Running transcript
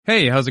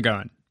Hey, how's it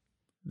going?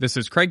 This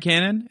is Craig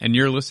Cannon, and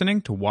you're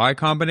listening to Y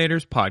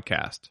Combinator's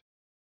podcast.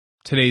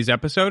 Today's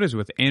episode is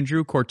with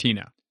Andrew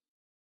Cortina.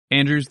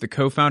 Andrew's the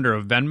co-founder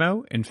of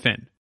Venmo and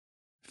Fin.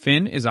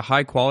 Fin is a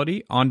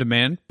high-quality,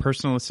 on-demand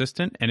personal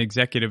assistant and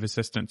executive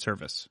assistant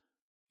service.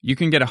 You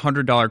can get a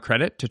 $100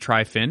 credit to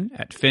try Fin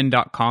at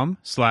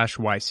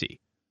fin.com/YC.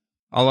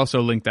 I'll also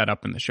link that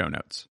up in the show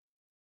notes.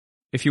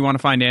 If you want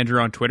to find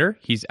Andrew on Twitter,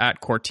 he's at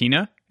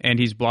Cortina, and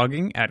he's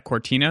blogging at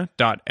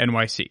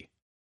cortina.nyc.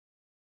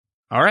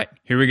 All right,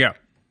 here we go.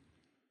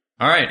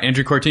 All right,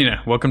 Andrew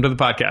Cortina, welcome to the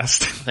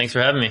podcast. Thanks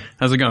for having me.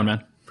 How's it going,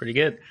 man? Pretty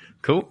good.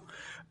 Cool.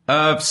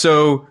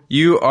 So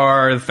you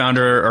are the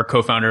founder or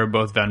co-founder of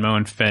both Venmo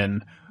and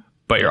Fin,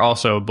 but you're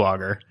also a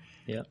blogger.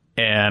 Yeah.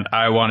 And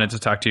I wanted to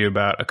talk to you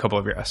about a couple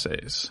of your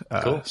essays,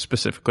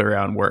 specifically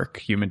around work,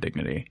 human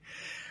dignity.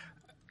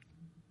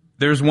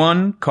 There's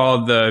one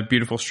called The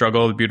Beautiful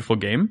Struggle, The Beautiful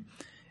Game,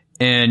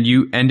 and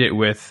you end it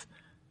with,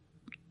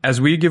 as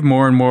we give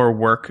more and more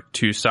work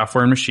to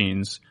software and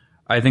machines,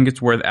 I think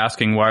it's worth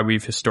asking why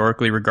we've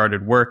historically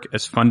regarded work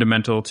as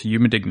fundamental to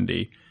human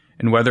dignity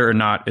and whether or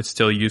not it's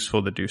still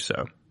useful to do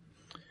so.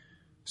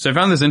 So I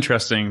found this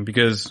interesting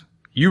because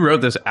you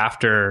wrote this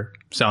after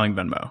selling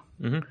Venmo.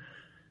 Mm-hmm.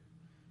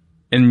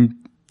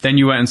 And then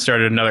you went and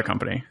started another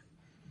company.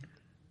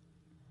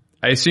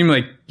 I assume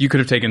like you could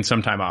have taken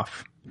some time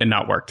off and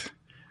not worked.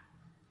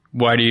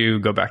 Why do you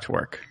go back to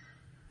work?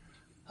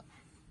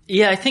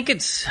 Yeah, I think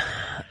it's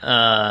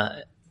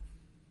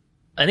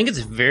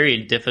very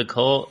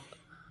difficult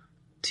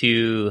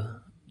to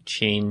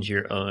change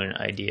your own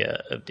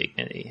idea of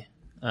dignity.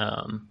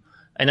 And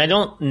I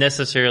don't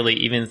necessarily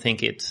even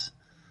think it's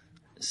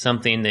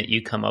something that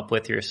you come up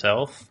with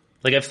yourself.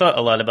 Like, I've thought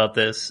a lot about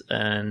this,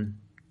 and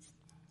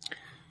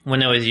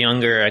when I was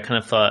younger, I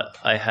kind of thought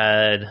I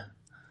had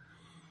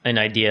an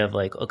idea of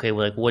like, okay,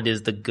 well, like, what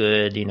is the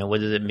good? You know,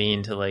 what does it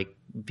mean to like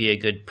be a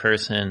good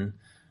person?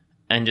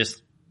 And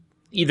just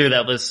either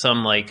that was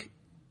some like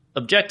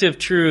objective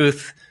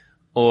truth,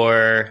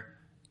 or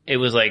it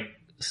was like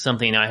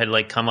something I had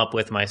like come up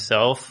with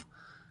myself.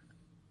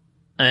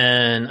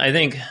 And I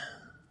think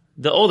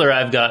the older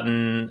I've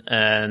gotten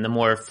and the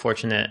more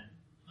fortunate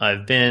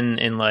I've been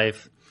in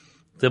life,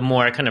 the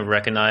more I kind of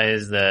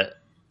recognize that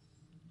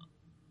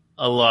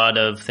a lot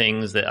of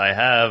things that I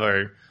have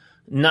are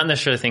not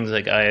necessarily things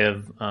like I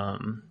have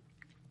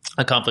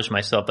accomplished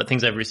myself, but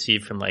things I've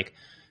received from like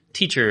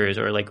teachers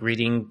or like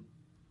reading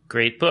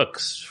great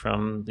books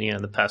from, you know,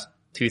 the past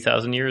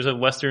 2,000 years of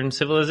Western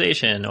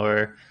civilization,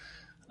 or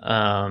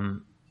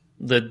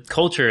the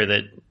culture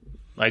that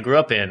I grew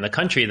up in, the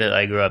country that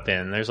I grew up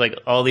in. There's like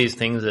all these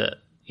things that,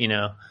 you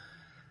know,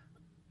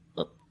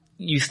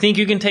 you think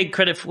you can take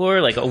credit for,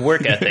 like a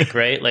work ethic,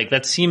 right? Like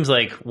that seems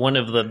like one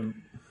of the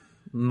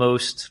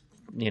most,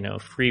 you know,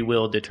 free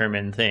will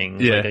determined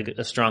things, like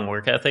a strong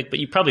work ethic, but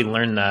you probably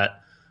learned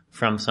that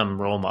from some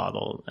role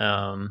model.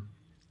 And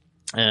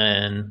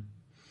I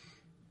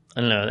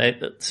don't know.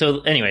 So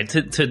anyway,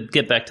 to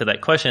get back to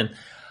that question,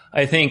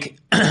 I think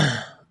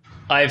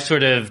I've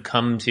sort of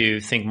come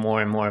to think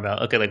more and more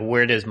about, okay, like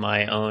where does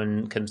my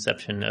own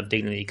conception of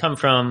dignity come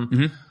from?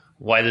 Mm-hmm.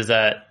 Why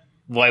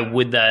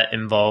would that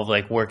involve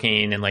like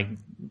working and like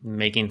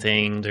making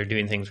things or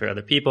doing things for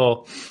other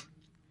people?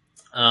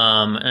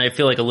 And I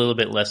feel like a little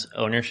bit less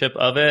ownership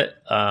of it.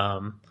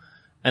 And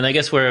I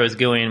guess where I was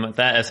going with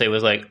that essay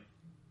was like,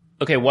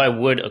 okay, why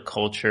would a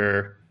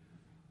culture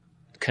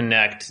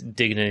connect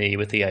dignity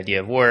with the idea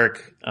of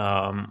work?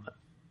 And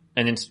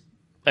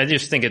I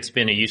just think it's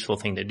been a useful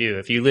thing to do.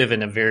 If you live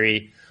in a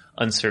very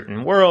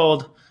uncertain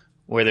world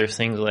where there's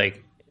things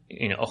like,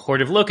 you know, a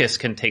horde of locusts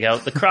can take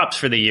out the crops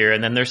for the year,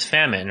 and then there's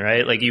famine,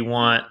 right? Like you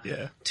want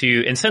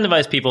to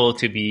incentivize people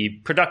to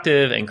be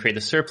productive and create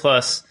a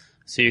surplus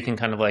so you can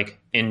kind of like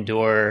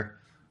endure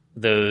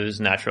those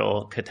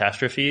natural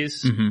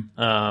catastrophes.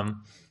 Mm-hmm.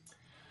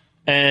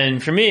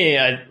 And for me,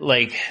 I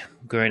like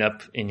growing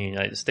up in the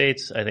United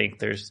States, I think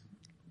there's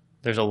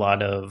a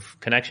lot of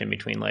connection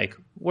between like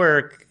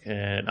work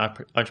and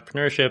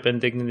entrepreneurship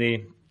and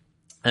dignity,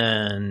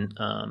 and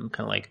kind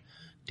of like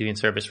doing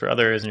service for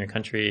others in your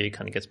country. It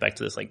kind of gets back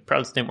to this like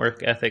Protestant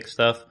work ethic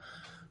stuff.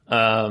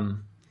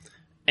 And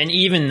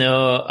even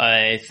though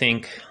I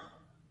think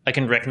I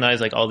can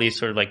recognize like all these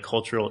sort of like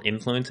cultural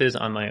influences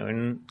on my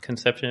own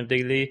conception of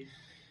dignity,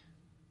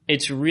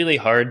 it's really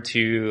hard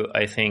to,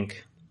 I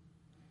think,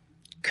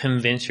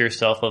 convince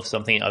yourself of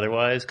something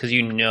otherwise, because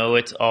you know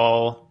it's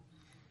all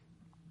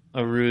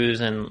a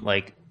ruse. And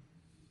like,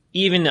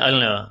 even, I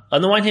don't know,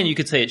 on the one hand you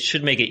could say it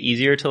should make it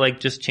easier to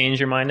like just change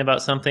your mind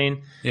about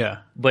something,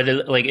 but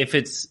like if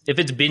it's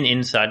been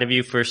inside of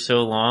you for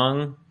so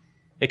long,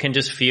 it can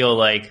just feel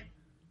like,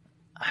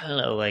 I don't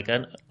know, I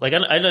don't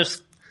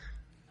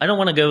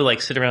want to go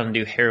like sit around and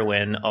do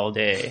heroin all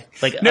day.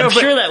 Like, I'm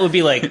sure that would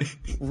be like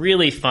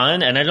really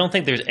fun, and I don't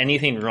think there's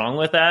anything wrong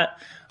with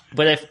that.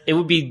 But if it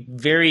would be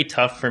very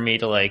tough for me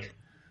to like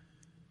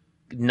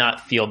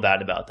not feel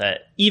bad about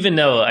that, even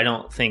though I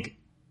don't think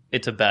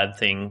it's a bad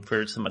thing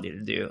for somebody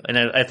to do. And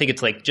I think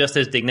it's like just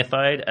as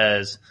dignified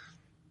as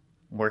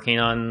working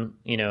on,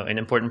 an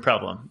important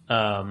problem.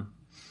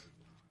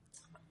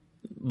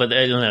 But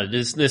I don't know,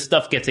 this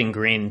stuff gets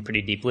ingrained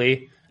pretty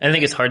deeply. And I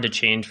think it's hard to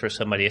change for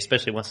somebody,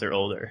 especially once they're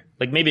older.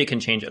 Like maybe it can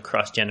change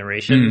across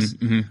generations,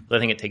 but I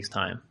think it takes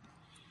time.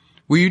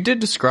 Well, you did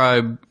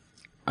describe,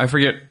 I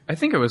forget, I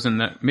think it was in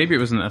that, maybe it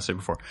was in the essay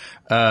before,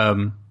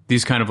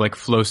 these kind of like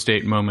flow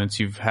state moments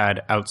you've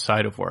had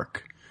outside of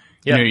work.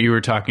 Yeah. You were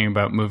talking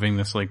about moving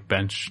this like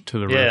bench to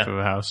the roof of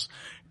a house.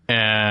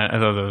 And I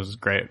thought that was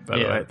great, by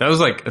the way. That was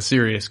like a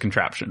serious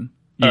contraption.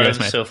 It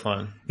was so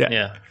fun.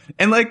 Yeah.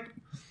 And like,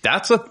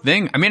 that's a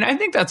thing. I mean, I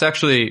think that's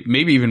actually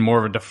maybe even more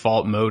of a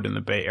default mode in the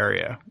Bay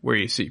Area where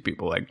you see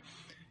people like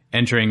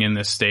entering in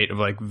this state of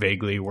like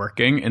vaguely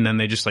working and then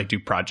they just like do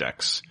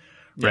projects.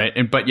 Right.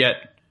 But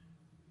yet,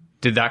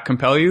 did that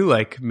compel you?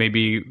 Like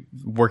maybe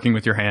working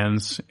with your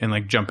hands and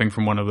like jumping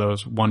from one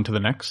to the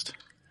next?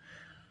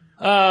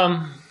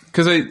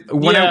 Cause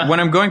when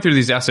I'm going through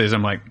these essays,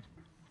 I'm like,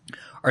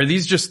 are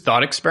these just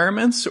thought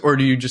experiments or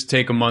do you just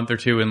take a month or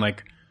two and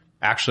like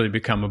actually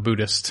become a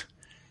Buddhist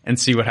and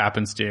see what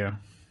happens to you?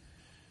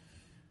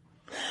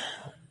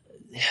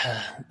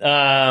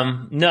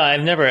 No,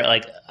 I've never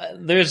like,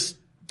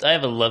 I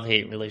have a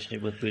love-hate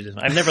relationship with Buddhism.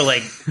 I've never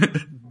like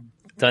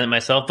done it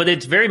myself, but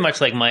it's very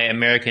much like my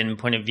American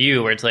point of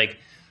view where it's like,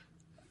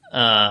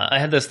 I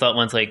had this thought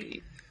once,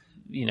 like,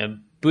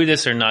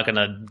 Buddhists are not going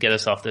to get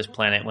us off this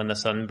planet when the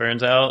sun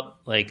burns out.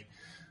 Like,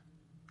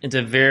 it's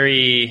a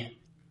very,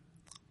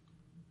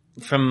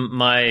 from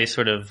my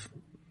sort of,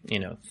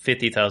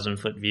 50,000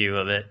 foot view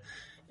of it,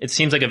 it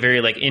seems like a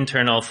very like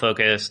internal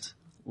focused,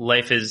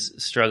 life is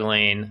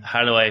struggling.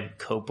 How do I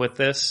cope with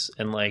this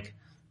and like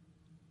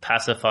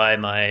pacify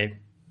my,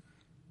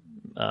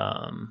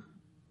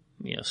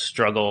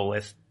 struggle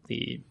with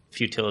the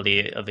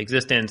futility of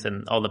existence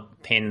and all the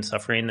pain and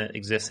suffering that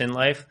exists in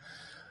life.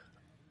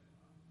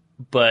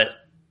 But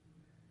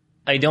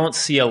I don't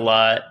see a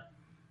lot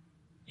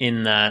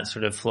in that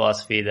sort of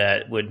philosophy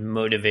that would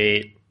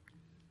motivate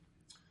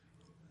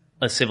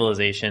a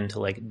civilization to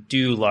like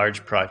do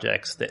large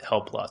projects that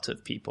help lots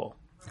of people.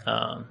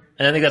 And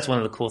I think that's one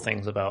of the cool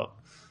things about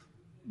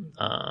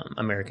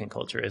American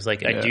culture is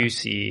like I do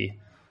see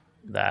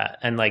that,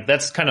 and like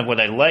that's kind of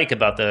what I like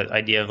about the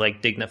idea of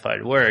like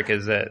dignified work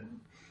is that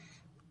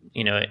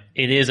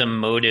it is a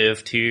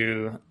motive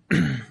to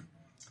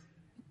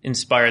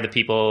inspire the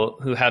people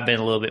who have been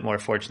a little bit more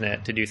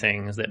fortunate to do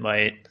things that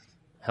might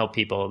help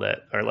people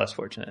that are less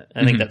fortunate.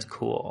 I think that's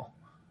cool,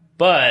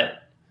 but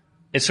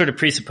it sort of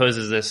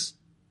presupposes this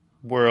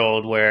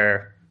world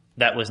where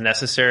that was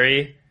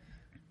necessary.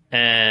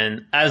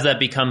 And as that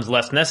becomes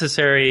less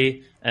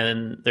necessary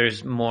and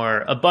there's more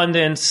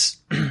abundance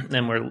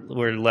and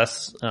we're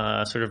less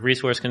sort of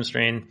resource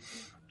constrained,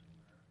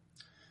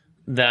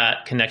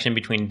 that connection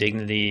between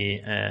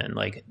dignity and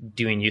like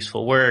doing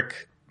useful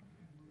work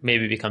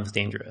maybe becomes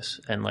dangerous.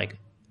 And like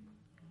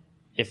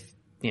if,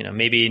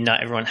 maybe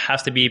not everyone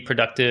has to be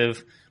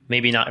productive,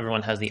 maybe not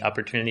everyone has the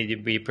opportunity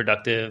to be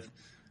productive.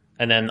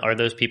 And then are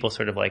those people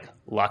sort of like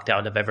locked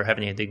out of ever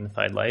having a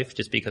dignified life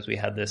just because we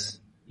had this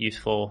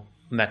useful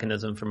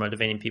mechanism for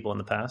motivating people in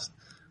the past?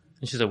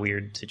 It's just a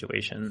weird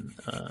situation.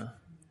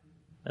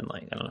 And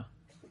like, I don't know,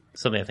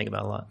 something I think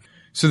about a lot.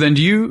 So then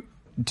do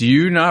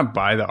you not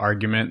buy the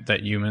argument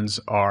that humans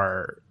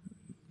are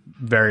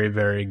very,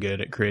 very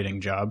good at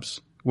creating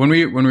jobs? When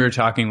we were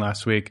talking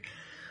last week,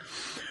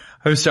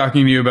 I was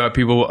talking to you about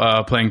people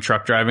playing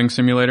Truck Driving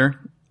Simulator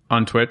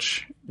on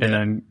Twitch and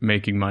then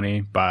making money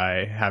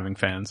by having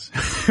fans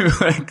who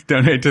like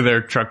donate to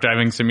their Truck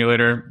Driving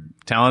Simulator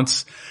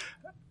talents.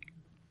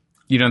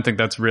 You don't think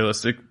that's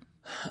realistic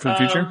for the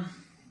future?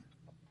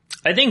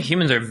 I think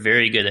humans are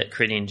very good at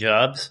creating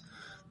jobs.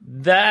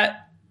 I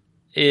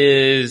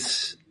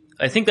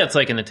think that's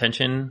like an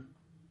attention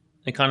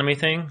economy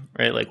thing,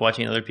 right? Like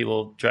watching other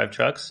people drive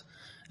trucks.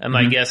 And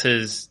my guess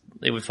is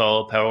they would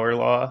follow a power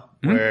law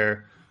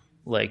where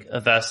like a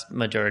vast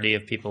majority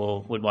of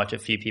people would watch a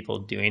few people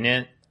doing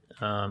it.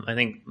 I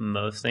think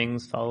most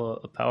things follow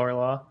a power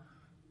law.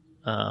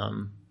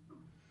 And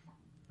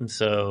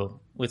so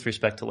with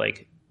respect to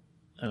like,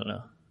 I don't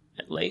know,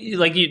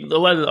 a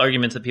lot of the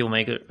arguments that people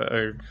make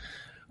are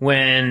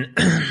when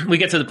we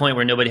get to the point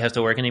where nobody has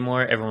to work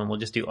anymore, everyone will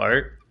just do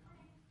art.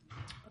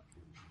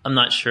 I'm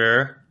not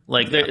sure.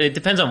 It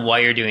depends on why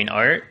you're doing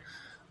art.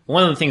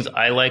 One of the things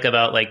I like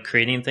about like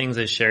creating things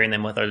is sharing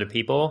them with other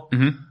people.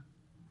 And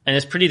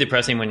it's pretty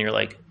depressing when you're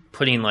like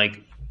putting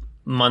like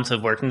months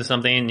of work into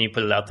something and you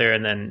put it out there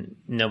and then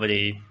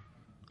nobody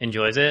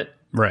enjoys it.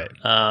 Right.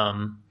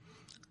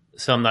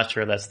 So I'm not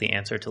sure that's the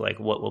answer to like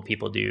what will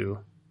people do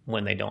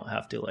when they don't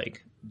have to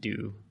like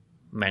do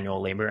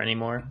manual labor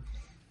anymore.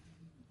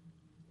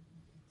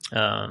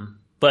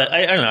 But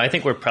I don't know. I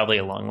think we're probably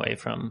a long way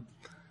from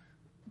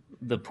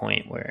the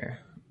point where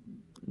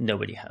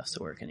nobody has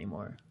to work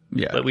anymore.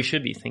 Yeah. But we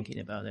should be thinking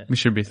about it. We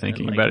should be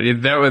thinking about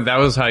it. That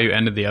was how you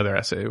ended the other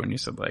essay when you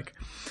said like,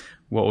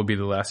 what will be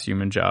the last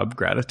human job?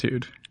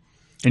 Gratitude.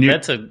 And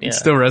it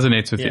still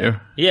resonates with you.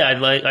 Yeah,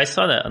 I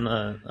saw that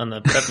on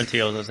the prep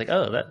materials. I was like,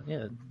 oh,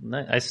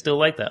 I still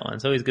like that one.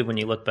 It's always good when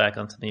you look back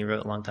on something you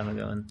wrote a long time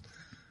ago and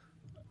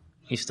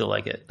you still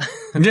like it.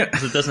 Yeah.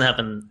 It doesn't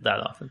happen that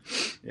often.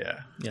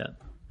 Yeah. Yeah.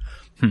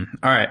 All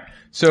right.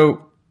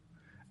 So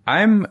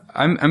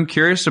I'm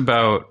curious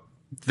about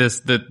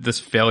this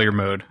failure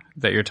mode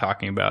that you're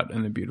talking about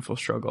in The Beautiful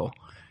Struggle.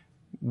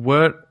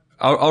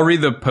 I'll read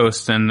the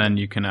post and then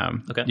you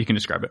can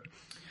describe it.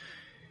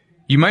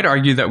 You might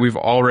argue that we're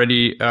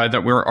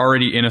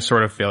already in a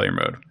sort of failure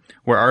mode,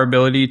 where our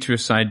ability to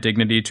assign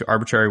dignity to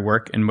arbitrary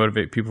work and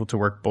motivate people to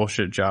work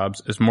bullshit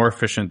jobs is more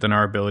efficient than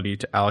our ability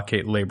to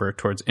allocate labor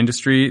towards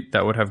industry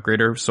that would have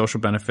greater social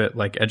benefit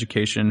like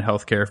education,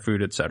 healthcare,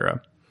 food, etc.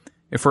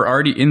 If we're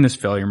already in this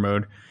failure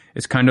mode,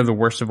 it's kind of the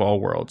worst of all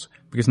worlds,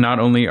 because not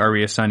only are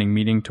we assigning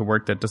meaning to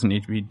work that doesn't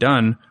need to be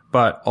done,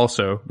 but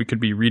also we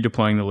could be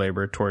redeploying the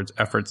labor towards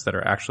efforts that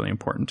are actually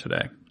important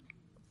today.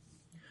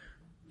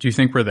 Do you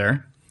think we're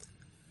there?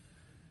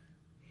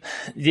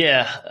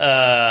 Yeah.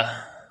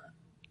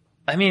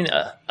 I mean,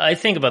 I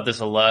think about this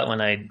a lot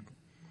when I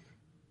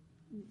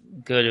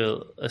go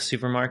to a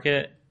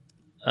supermarket.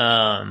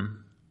 And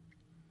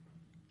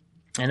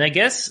I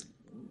guess,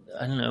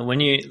 I don't know,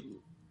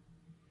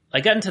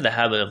 I got into the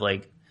habit of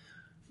like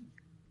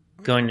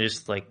going to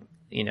just like,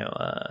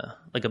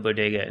 like a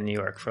bodega in New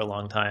York for a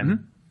long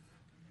time.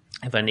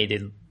 If I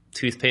needed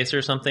toothpaste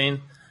or something.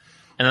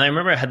 And I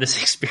remember I had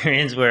this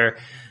experience where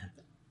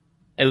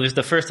it was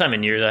the first time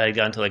in years I had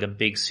gone to like a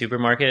big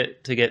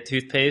supermarket to get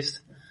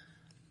toothpaste.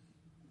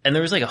 And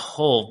there was like a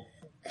whole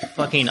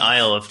fucking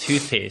aisle of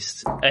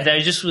toothpaste. And I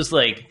just was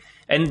like,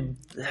 and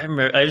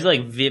I was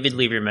like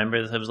vividly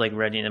remember this. I was like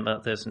writing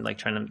about this and like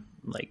trying to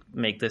like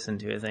make this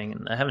into a thing.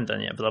 And I haven't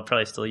done it yet, but I'll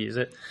probably still use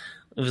it.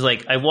 It was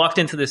like, I walked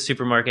into this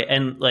supermarket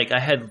and like I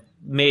had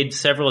made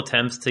several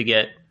attempts to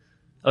get,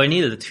 I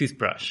needed a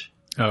toothbrush.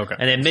 Oh, okay.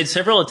 And I made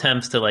several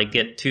attempts to like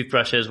get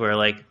toothbrushes where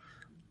like,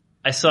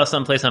 I saw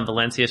some place on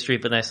Valencia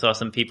Street, but then I saw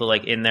some people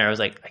like in there. I was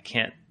like, I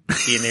can't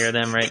be near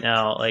them right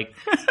now. Like,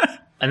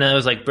 and then I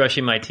was like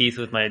brushing my teeth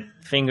with my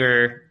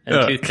finger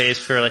and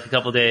toothpaste for like a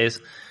couple days.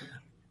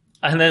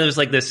 And then it was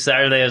like this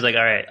Saturday. I was like,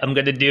 all right, I'm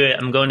going to do it.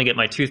 I'm going to get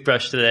my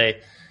toothbrush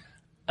today.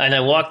 And I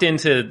walked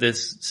into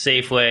this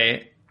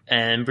Safeway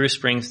and Bruce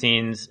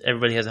Springsteen's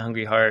 "Everybody Has a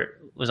Hungry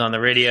Heart" was on the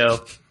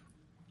radio.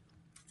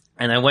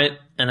 And I went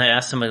and I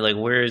asked somebody like,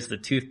 where is the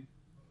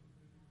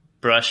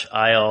toothbrush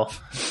aisle?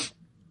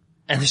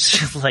 And it's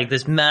just like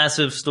this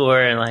massive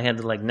store, and I had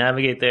to like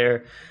navigate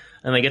there,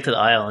 and I get to the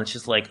aisle, and it's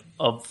just like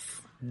a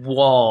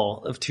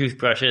wall of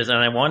toothbrushes, and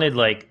I wanted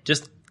like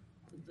just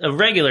a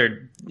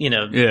regular,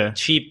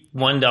 cheap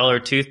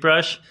 $1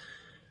 toothbrush.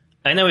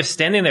 And I was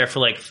standing there for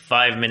like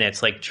 5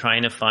 minutes, like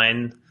trying to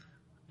find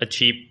a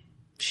cheap,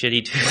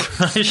 shitty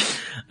toothbrush,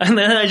 and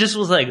then I just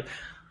was like,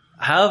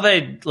 how have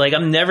I, like,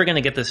 I'm never going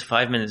to get this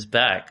 5 minutes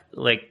back.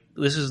 Like,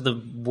 this is the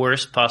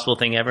worst possible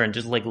thing ever. And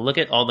just like, look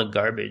at all the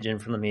garbage in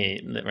front of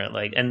me.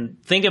 Like,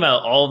 and think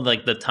about all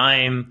like the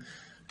time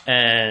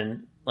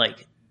and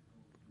like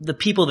the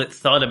people that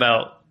thought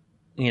about,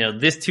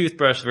 this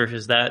toothbrush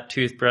versus that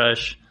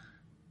toothbrush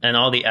and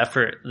all the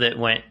effort that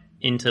went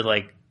into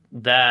like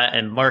that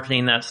and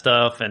marketing that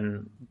stuff.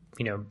 And,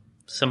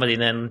 somebody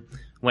then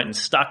went and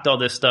stocked all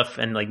this stuff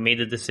and like made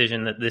a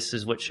decision that this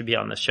is what should be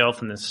on the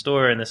shelf in the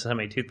store. And this is how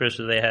many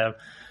toothbrushes they have.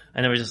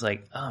 And it was just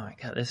like, oh my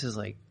God, this is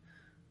like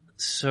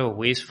so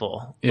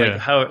wasteful. Yeah. Like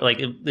how, like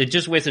it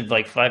just wasted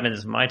like 5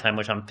 minutes of my time,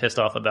 which I'm pissed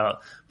off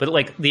about. But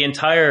like the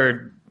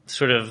entire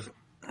sort of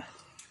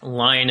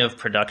line of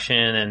production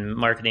and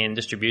marketing and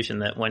distribution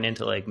that went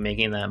into like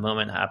making that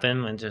moment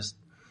happen and just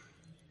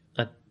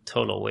a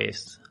total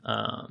waste.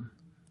 And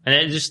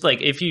it just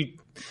like, if you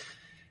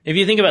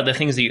think about the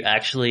things that you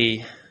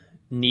actually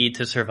need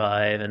to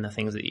survive and the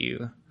things that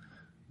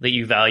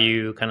you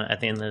value kind of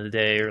at the end of the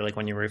day, or like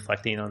when you're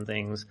reflecting on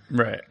things,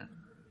 right?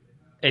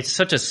 It's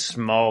such a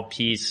small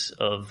piece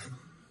of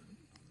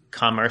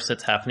commerce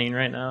that's happening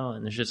right now.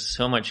 And there's just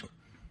so much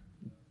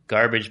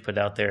garbage put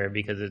out there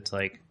because it's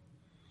like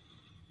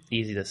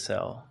easy to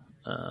sell.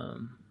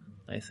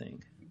 I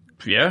think.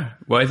 Yeah.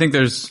 Well, I think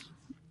it's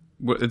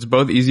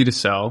both easy to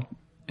sell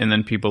and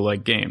then people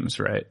like games,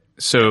 right?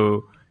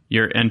 So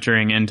you're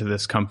entering into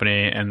this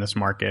company and this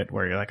market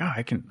where you're like, oh,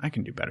 I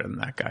can do better than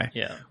that guy.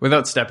 Yeah.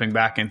 Without stepping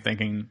back and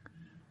thinking,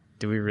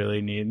 do we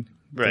really need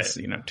right. this,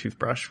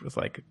 toothbrush with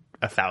like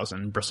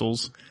 1,000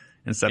 bristles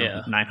instead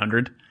of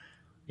 900?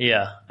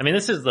 Yeah. I mean,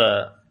 this is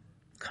the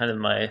kind of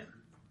my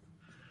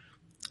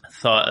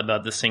thought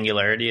about the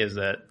singularity, is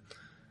that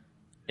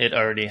it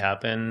already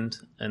happened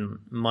and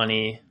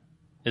money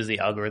is the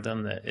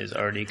algorithm that is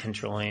already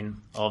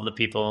controlling all of the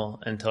people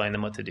and telling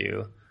them what to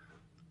do.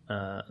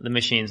 The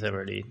machines have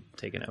already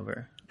taken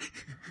over,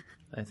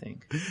 I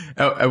think.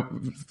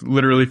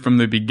 Literally from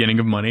the beginning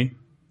of money?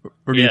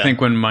 Or do you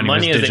think when money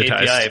was digitized? Money is the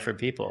API for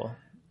people,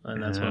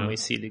 and that's when we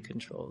ceded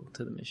control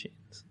to the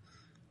machines.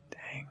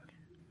 Dang.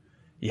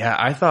 Yeah,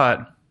 I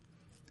thought...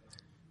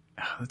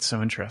 Oh, that's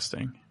so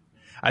interesting.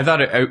 I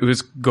thought it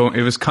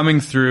was coming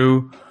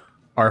through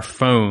our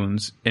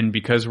phones, and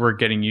because we're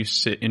getting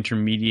used to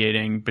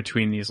intermediating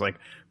between these like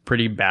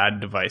pretty bad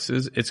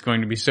devices, it's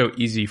going to be so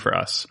easy for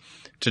us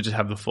to just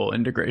have the full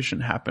integration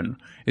happen.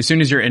 As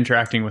soon as you're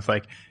interacting with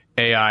like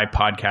AI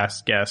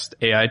podcast guest,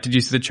 AI, did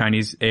you see the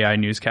Chinese AI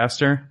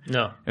newscaster?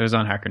 No. It was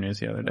on Hacker News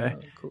the other day.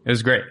 Oh, cool. It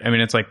was great. I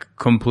mean, it's like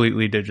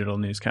completely digital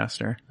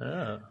newscaster.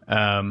 Oh.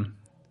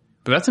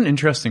 But that's an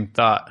interesting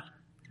thought.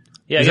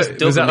 Yeah, I guess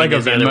dopamine was that like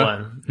is a the other Venmo?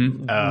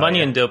 one.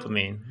 Money and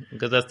dopamine,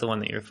 because that's the one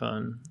that your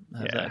phone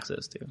has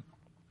access to.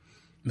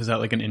 Was that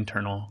like an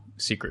internal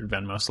secret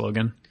Venmo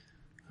slogan?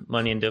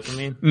 Money and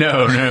dopamine?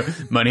 No.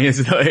 Money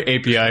is the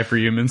API for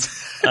humans.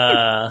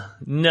 No.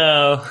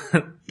 No,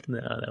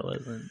 that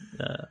wasn't.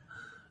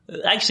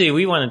 Actually,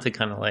 we wanted to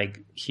kind of like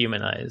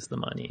humanize the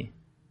money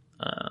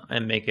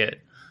and make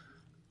it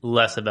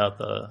less about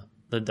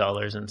the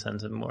dollars and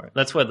cents and more.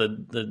 That's why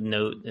the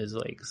note is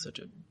like such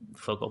a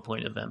focal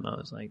point of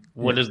Venmo. Is like,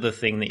 what is the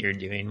thing that you're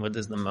doing? What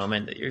is the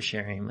moment that you're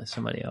sharing with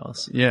somebody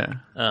else? Yeah.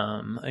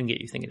 And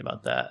get you thinking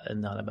about that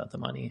and not about the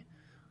money.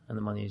 And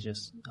the money is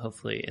just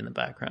hopefully in the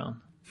background.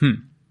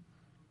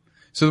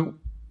 So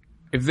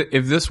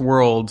if this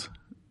world,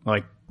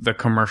 like the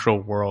commercial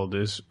world,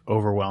 is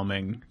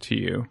overwhelming to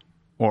you,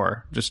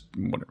 or just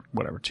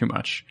whatever, too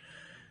much,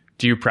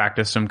 do you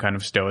practice some kind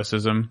of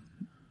stoicism?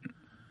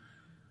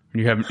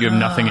 You have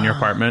nothing in your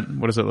apartment?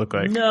 What does it look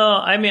like? No,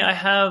 I mean, I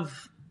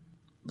have...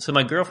 So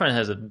my girlfriend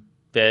has a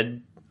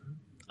bed.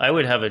 I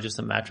would have just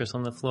a mattress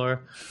on the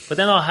floor. But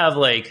then I'll have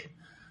like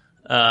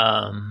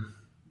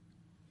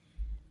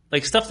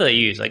stuff that I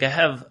use. Like I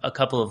have a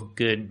couple of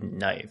good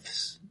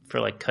knives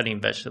for like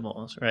cutting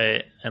vegetables,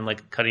 right? And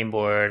like a cutting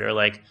board, or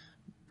like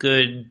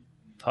good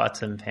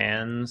pots and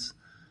pans.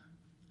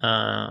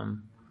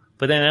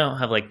 But then I don't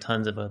have like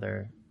tons of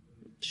other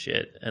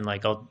shit. And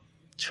like I'll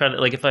try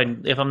to, like if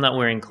I'm not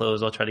wearing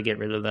clothes, I'll try to get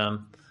rid of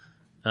them.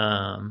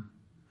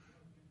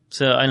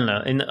 So I don't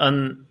know. And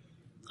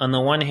on the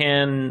one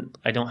hand,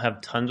 I don't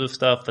have tons of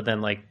stuff, but then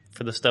like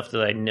for the stuff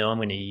that I know I'm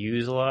going to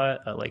use a lot,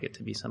 I like it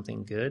to be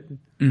something good.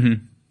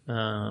 Mm-hmm.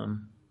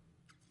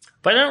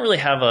 But I don't really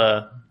have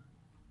I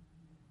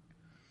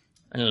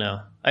don't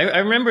know. I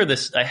remember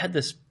this. I had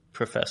this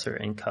professor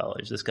in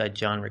college, this guy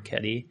John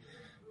Ricchetti,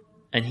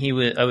 and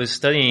I was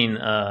studying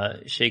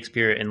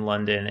Shakespeare in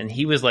London, and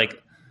he was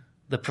like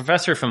the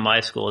professor from my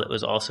school that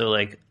was also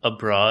like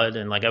abroad,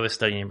 and like I was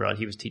studying abroad,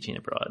 he was teaching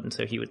abroad, and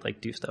so he would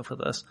like do stuff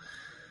with us.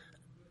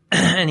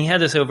 And he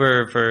had us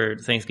over for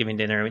Thanksgiving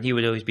dinner, and he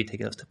would always be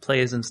taking us to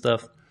plays and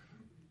stuff.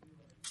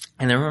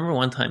 And I remember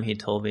one time he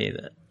told me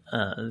that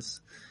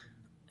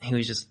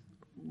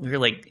we were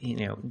like,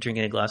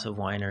 drinking a glass of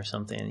wine or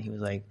something, and he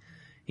was like,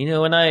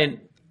 when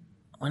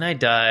I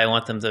die, I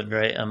want them to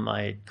write on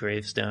my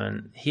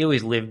gravestone, he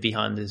always lived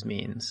beyond his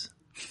means.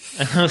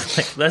 And I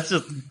was like,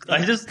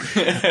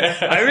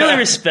 I really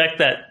respect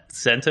that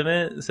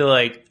sentiment. So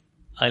like,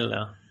 I don't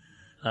know.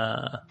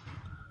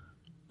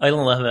 I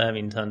don't love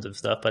having tons of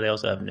stuff, but I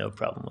also have no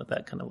problem with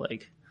that kind of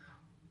like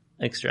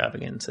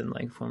extravagance and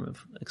like form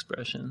of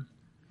expression.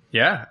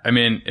 Yeah. I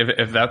mean,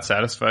 if that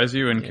satisfies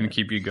you and can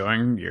keep you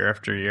going year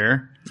after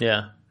year.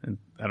 Yeah.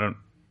 I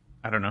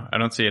don't know. I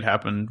don't see it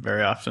happen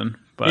very often,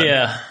 but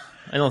yeah,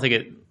 I don't think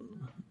it,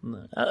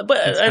 but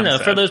I don't know,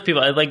 for those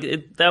people, I like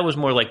it, that was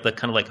more like the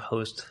kind of like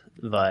host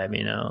vibe,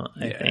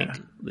 I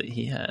think that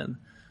he had.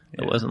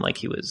 It wasn't like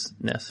he was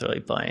necessarily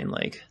buying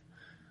like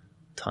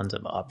tons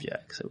of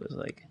objects. It was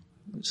like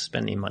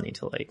spending money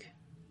to like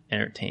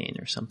entertain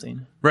or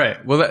something.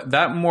 Right. Well,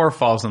 that more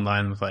falls in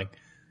line with like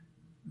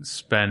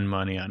spend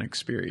money on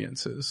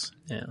experiences.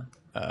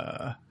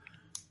 Yeah.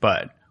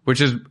 But which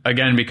has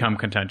again become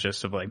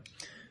contentious of like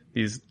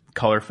these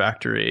Color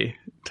Factory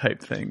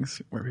type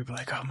things where people are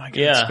like, oh my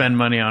God, spend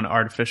money on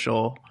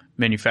artificial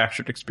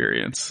manufactured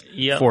experience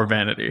for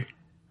vanity.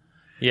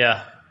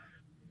 Yeah.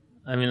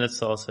 I mean,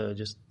 that's also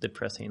just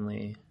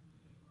depressingly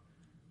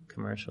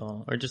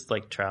commercial, or just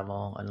like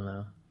travel. I don't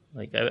know.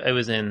 Like I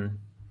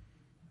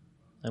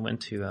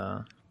went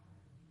to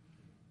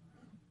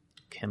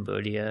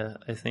Cambodia,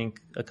 I think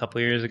a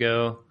couple years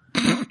ago.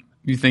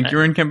 You think you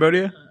were in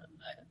Cambodia?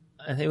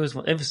 I think it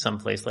was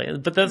someplace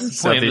like, but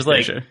that's the point. It was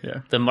like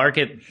the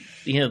market,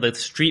 the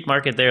street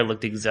market there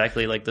looked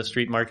exactly like the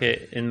street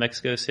market in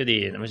Mexico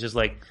City. And it was just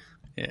like,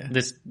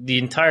 the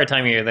entire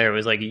time you're there, it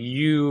was like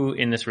you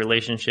in this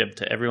relationship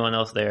to everyone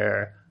else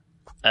there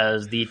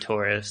as the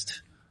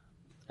tourist,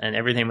 and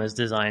everything was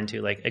designed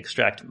to like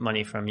extract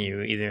money from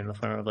you, either in the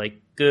form of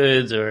like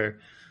goods or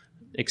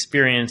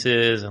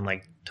experiences and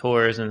like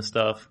tours and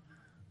stuff.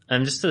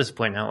 I'm just to this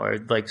point now where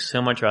I'd like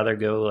so much rather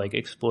go like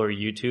explore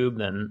YouTube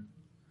than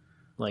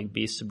like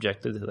be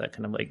subjected to that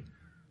kind of like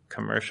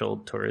commercial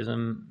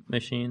tourism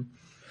machine.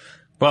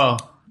 Well,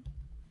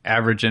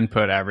 average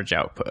input, average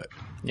output.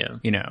 Yeah.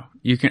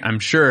 You can, I'm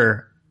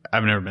sure,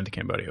 I've never been to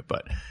Cambodia,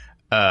 but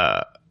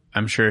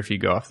I'm sure if you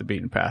go off the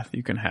beaten path,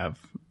 you can have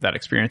that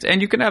experience.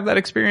 And you can have that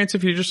experience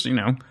if you just,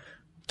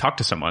 talk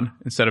to someone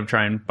instead of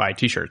try and buy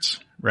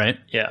t-shirts, right?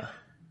 Yeah.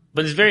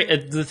 But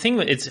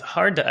it's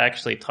hard to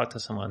actually talk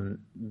to someone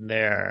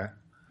there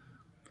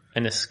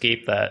and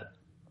escape that,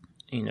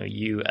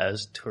 you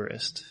as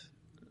tourist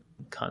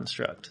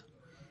construct?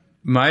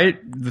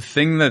 The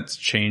thing that's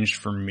changed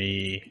for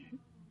me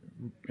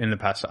in the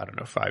past,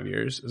 5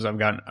 years is I've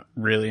gotten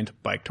really into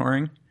bike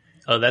touring.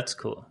 Oh, that's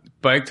cool.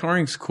 Bike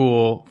touring's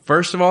cool.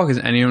 First of all,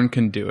 because anyone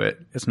can do it.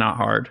 It's not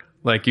hard.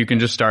 Like, you can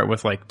just start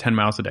with 10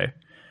 miles a day,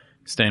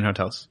 stay in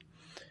hotels.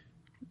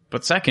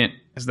 But second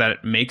is that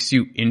it makes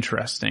you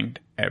interesting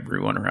to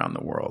everyone around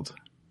the world,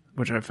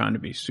 which I found to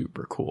be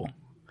super cool.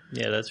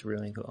 Yeah, that's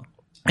really cool.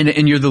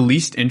 And you're the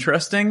least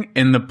interesting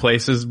in the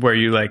places where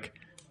you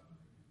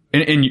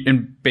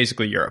in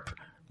basically Europe,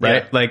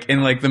 right? Yeah.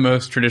 In the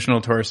most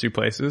traditional touristy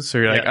places. So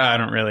you're I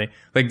don't really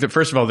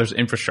first of all, there's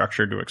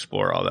infrastructure to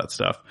explore all that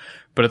stuff,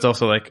 but it's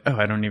also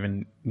I don't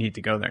even need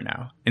to go there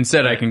now.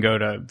 Instead, I can go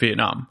to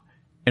Vietnam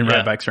and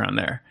ride bikes around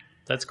there.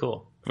 That's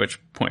cool. Which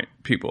point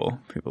people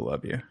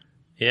love you.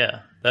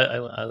 Yeah,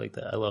 I like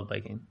that. I love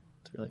biking.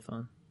 It's really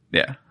fun.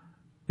 Yeah.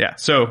 Yeah.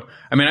 So,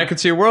 I could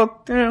see a world,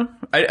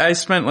 I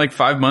spent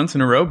 5 months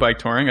in a row bike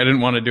touring. I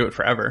didn't want to do it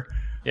forever.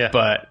 Yeah.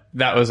 But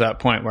that was that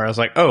point where I was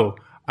I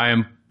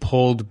am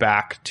pulled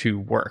back to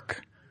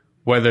work,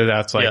 whether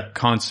that's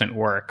constant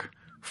work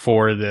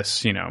for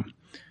this,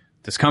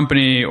 this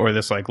company or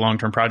this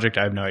long-term project.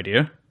 I have no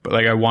idea,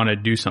 but I want to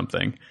do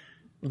something.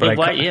 But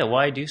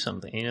why do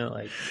something?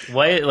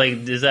 Why,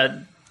 is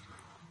that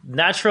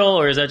natural,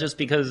 or is that just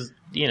because,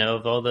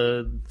 of all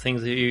the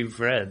things that you've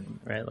read,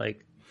 right?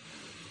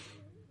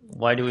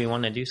 Why do we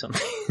want to do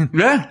something?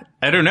 Yeah,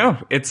 I don't know.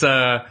 It's,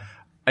 I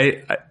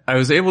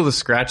was able to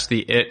scratch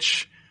the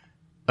itch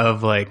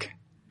of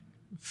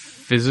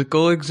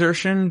physical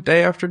exertion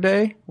day after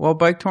day while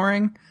bike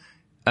touring.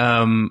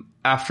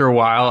 After a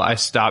while, I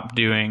stopped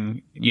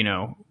doing,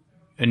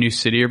 a new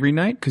city every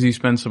night because you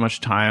spend so much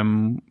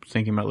time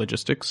thinking about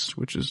logistics,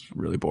 which is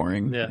really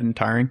boring and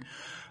tiring.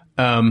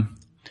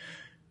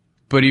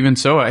 But even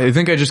so, I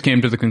think I just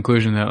came to the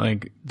conclusion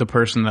that the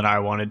person that I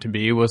wanted to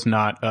be was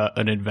not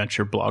an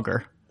adventure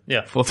blogger.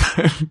 Yeah. Full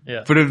time.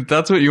 Yeah. But if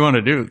that's what you want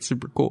to do, it's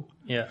super cool.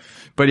 Yeah.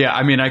 But yeah,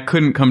 I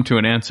couldn't come to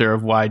an answer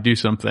of why do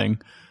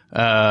something.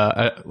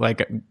 I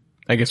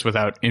guess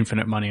without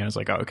infinite money, I was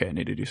okay, I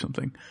need to do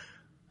something.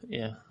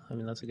 Yeah.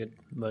 That's a good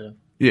motive.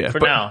 Yeah. For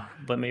now,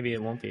 but maybe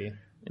it won't be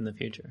in the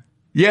future.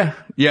 Yeah.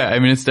 Yeah.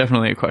 It's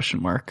definitely a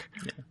question mark.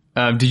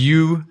 Yeah. Do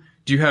you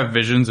have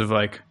visions of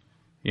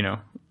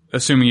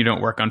assuming you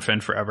don't work on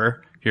Finn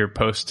forever, your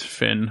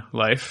post-Finn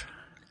life?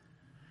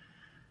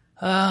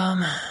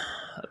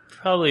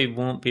 Probably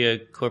won't be a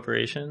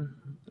corporation.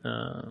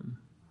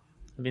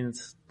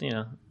 It's,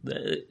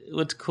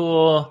 what's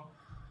cool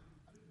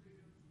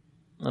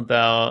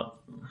about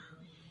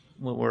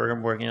what we're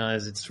working on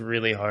is it's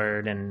really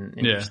hard and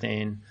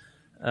interesting,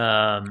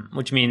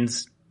 which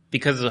means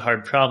because it's a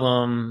hard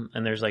problem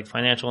and there's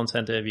financial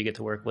incentive, you get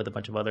to work with a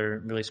bunch of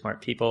other really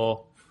smart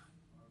people,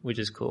 which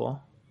is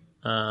cool.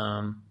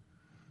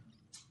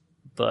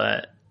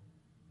 But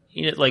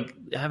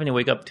having to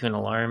wake up to an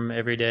alarm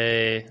every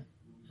day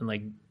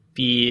and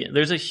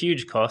there's a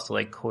huge cost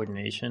to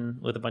coordination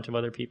with a bunch of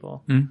other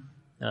people.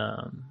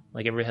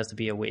 Everybody has to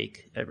be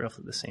awake at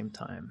roughly the same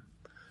time.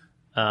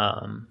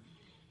 I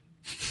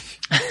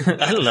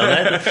don't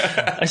know.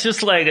 It's just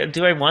do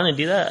I want to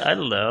do that? I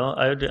don't know.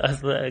 I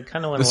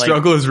kind of want to. The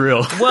struggle is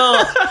real.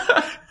 Well,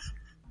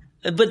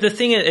 but the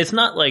thing is, it's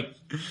not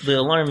the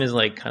alarm is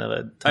kind of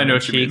a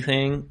tongue-in-cheek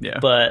thing. Yeah.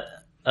 But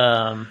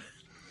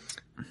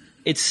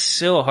it's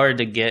so hard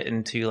to get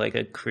into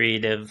a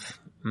creative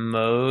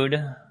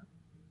mode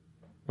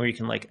where you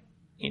can I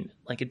feel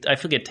like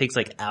it takes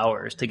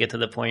hours to get to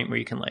the point where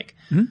you can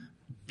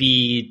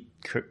be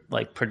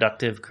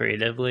productive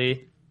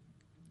creatively.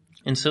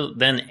 And so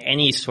then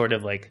any sort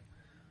of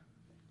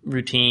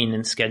routine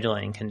and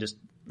scheduling can just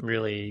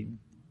really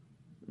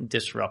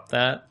disrupt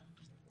that.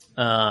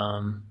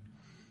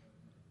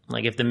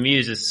 If the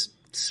muse is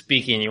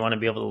speaking, you want to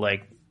be able to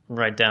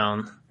write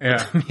down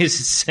what the muse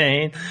is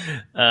saying,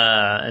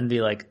 and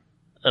be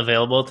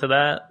available to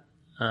that.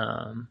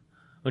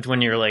 Which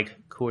when you're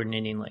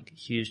coordinating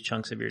huge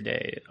chunks of your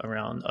day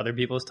around other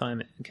people's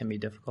time, it can be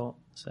difficult.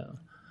 So,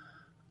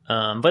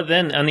 but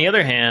then on the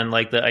other hand,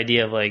 the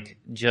idea of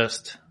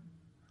just,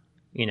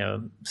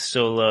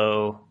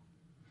 solo,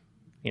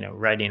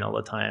 writing all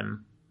the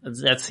time,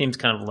 that seems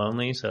kind of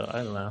lonely. So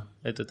I don't know.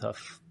 It's a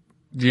tough.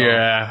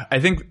 Yeah. I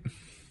think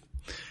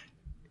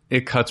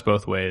it cuts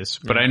both ways,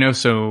 but I know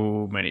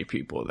so many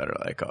people that are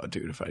oh,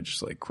 dude, if I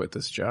just quit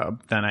this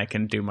job, then I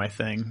can do my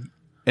thing.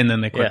 And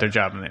then they quit their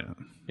job and they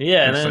don't.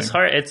 Yeah. And then it's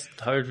hard. It's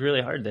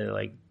really hard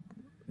to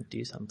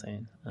do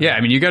something. Yeah.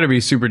 You got to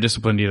be super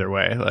disciplined either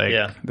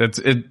way. That's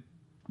it.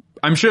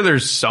 I'm sure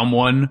there's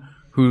someone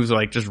who's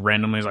just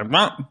randomly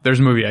well, there's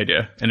a movie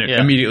idea and it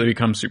immediately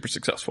becomes super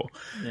successful.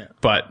 Yeah.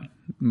 But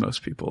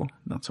most people,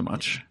 not so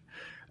much.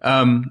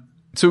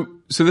 So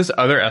this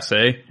other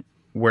essay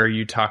where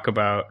you talk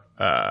about,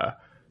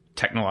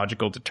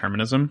 technological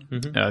determinism,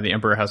 the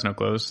emperor has no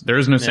clothes. There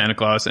is no Santa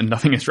Claus and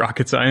nothing is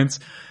rocket science.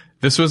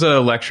 This was a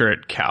lecture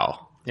at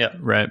Cal. Yeah.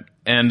 Right.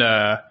 And,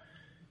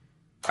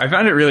 I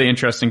found it really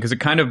interesting because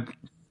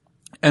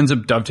ends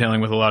up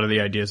dovetailing with a lot of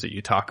the ideas that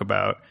you talk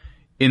about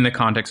in the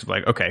context of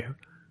like, okay,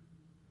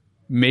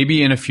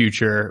 maybe in a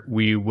future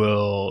we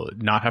will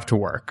not have to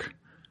work,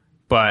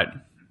 but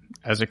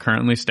as it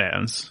currently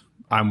stands,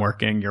 I'm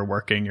working,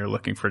 you're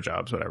looking for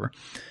jobs, whatever.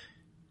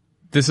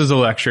 This is a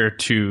lecture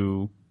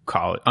to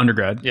college,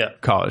 undergrad,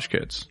 college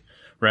kids,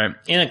 right?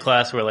 In a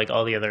class where like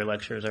all the other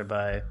lectures are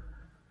by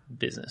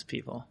business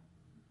people.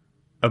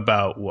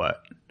 About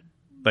what?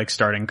 Like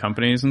starting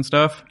companies and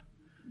stuff?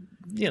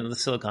 You know, the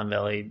Silicon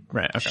Valley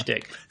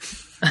shtick.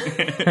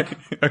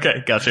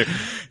 Okay, got you.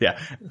 Yeah.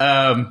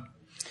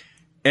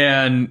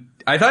 And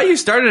I thought you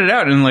started it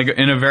out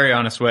in a very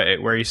honest way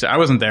where you said, I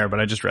wasn't there,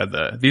 but I just read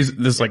this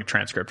is like a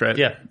transcript, right?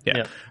 Yeah.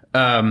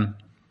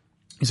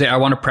 You say, I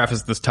want to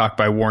preface this talk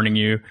by warning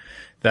you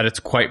that it's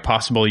quite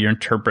possible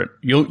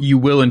you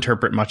will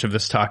interpret much of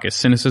this talk as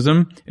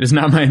cynicism. It is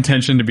not my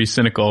intention to be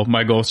cynical.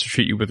 My goal is to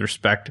treat you with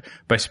respect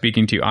by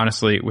speaking to you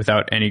honestly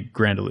without any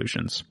grand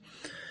illusions.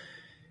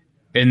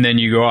 And then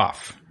you go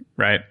off,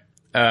 right?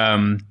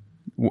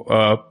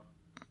 A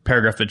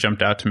paragraph that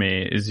jumped out to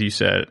me is you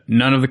said,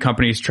 none of the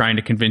companies trying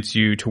to convince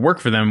you to work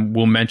for them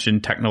will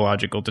mention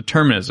technological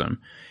determinism.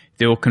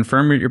 They will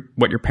confirm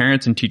what your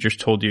parents and teachers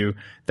told you,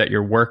 that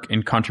your work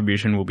and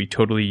contribution will be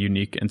totally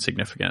unique and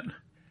significant.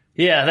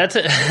 Yeah, it's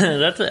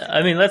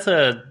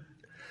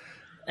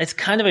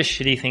kind of a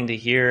shitty thing to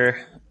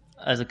hear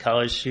as a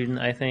college student,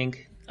 I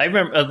think. I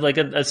remember like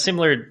a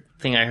similar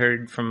thing I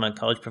heard from a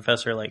college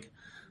professor, like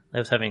I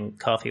was having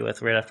coffee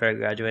with right after I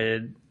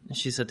graduated.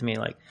 She said to me,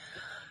 like,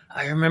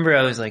 I remember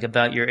I was like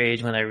about your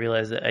age when I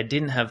realized that I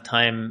didn't have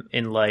time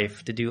in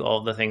life to do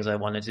all the things I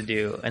wanted to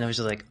do. And I was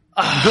just like,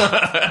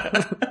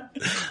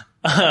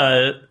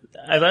 I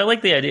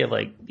like the idea of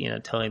like, you know,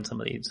 telling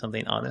somebody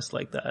something honest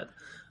like that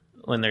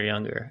when they're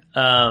younger.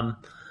 But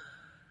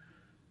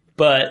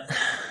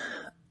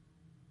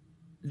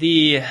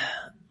I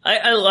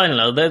don't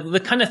know,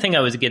 the kind of thing I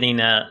was getting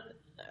at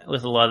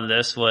with a lot of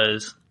this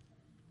was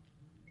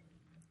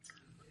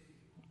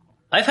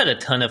I've had a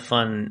ton of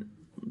fun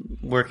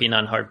working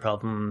on hard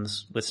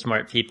problems with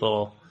smart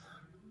people.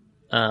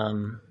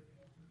 But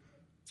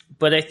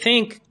I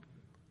think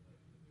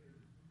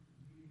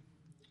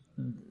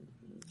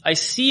I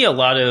see a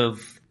lot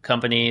of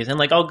companies, and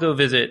like I'll go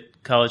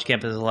visit college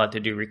campuses a lot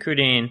to do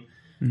recruiting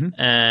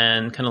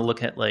and kind of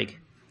look at like,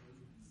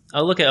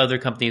 I'll look at other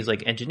companies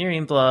like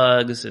engineering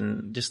blogs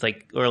and just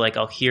like, or like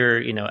I'll hear,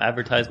 you know,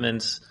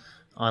 advertisements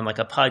on like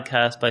a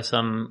podcast by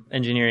some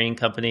engineering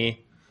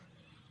company.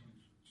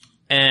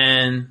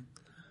 And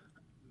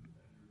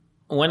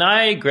when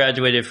I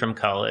graduated from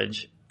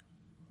college,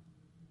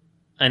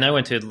 and I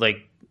went to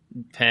like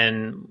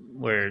Penn,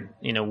 where,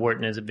 you know,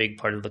 Wharton is a big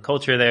part of the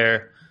culture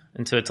there.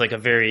 And so it's like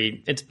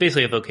it's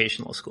basically a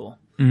vocational school.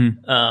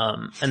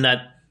 And that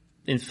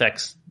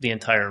infects the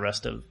entire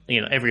rest of,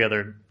 you know, every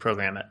other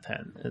program at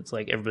Penn. It's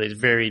like everybody's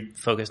very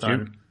focused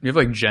on. You have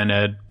like gen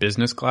ed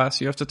business class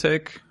you have to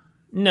take?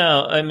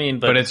 No, I mean,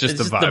 but it's just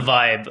the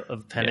vibe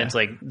of Penn. Yeah. It's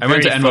like I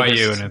went to NYU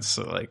focused. And it's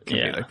like can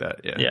be like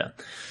that. Yeah.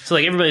 So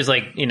like everybody's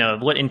like, you know,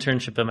 what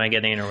internship am I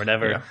getting or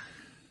whatever. Yeah.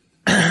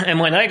 And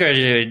when I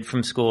graduated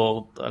from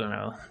school, I don't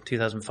know,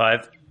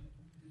 2005,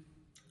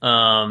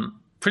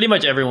 pretty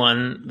much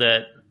everyone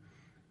that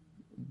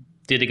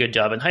did a good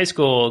job in high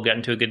school, got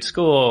into a good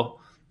school,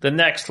 the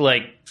next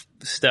like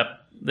step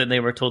that they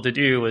were told to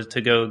do was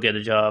to go get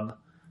a job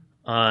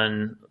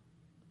on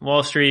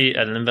Wall Street,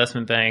 at an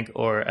investment bank,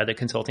 or at a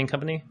consulting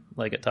company,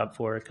 like a top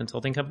 4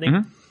 consulting company.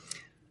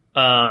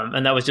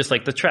 And that was just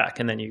like the track.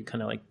 And then you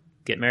kind of like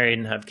get married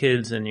and have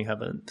kids and you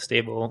have a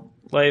stable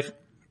life.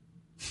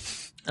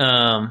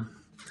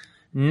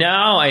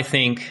 Now I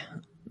think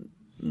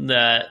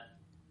that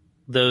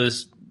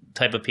those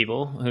type of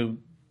people who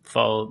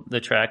follow the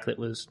track that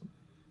was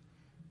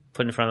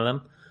put in front of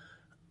them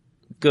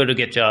go to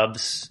get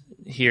jobs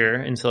here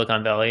in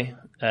Silicon Valley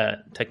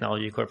at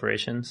technology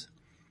corporations.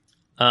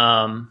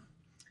 But,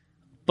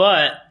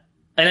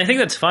 and I think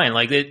that's fine.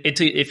 Like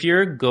if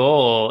your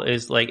goal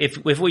is like, if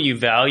what you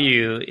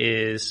value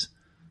is,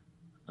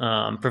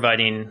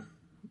 providing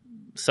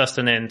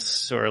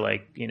sustenance or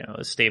like, you know,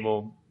 a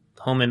stable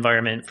home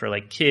environment for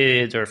like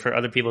kids or for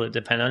other people that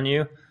depend on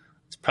you,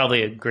 it's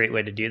probably a great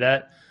way to do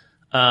that.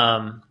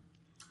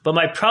 But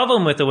my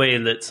problem with the way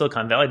that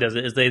Silicon Valley does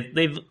it is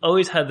they've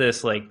always had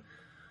this like,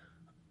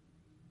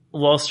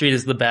 Wall Street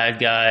is the bad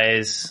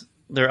guys.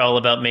 They're all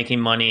about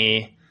making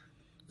money.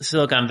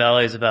 Silicon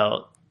Valley is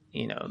about,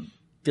 you know,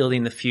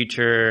 building the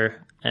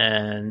future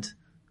and,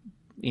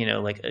 you know,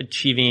 like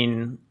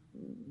achieving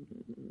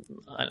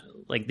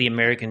like the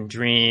American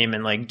dream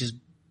and like just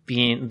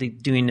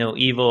doing no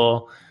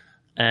evil.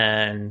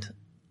 And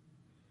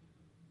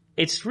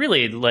it's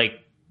really like,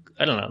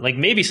 I don't know, like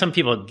maybe some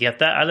people get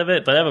that out of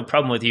it, but I have a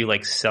problem with you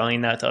like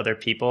selling that to other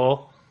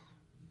people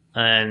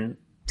and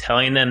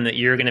telling them that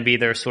you're going to be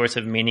their source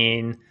of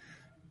meaning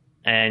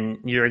and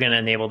you're going to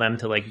enable them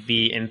to like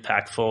be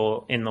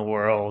impactful in the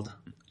world.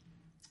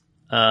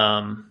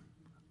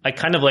 I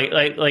kind of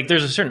like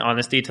there's a certain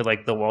honesty to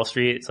like the Wall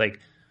Street. It's like,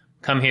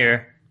 come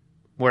here,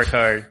 work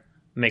hard,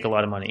 make a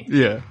lot of money.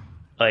 Yeah.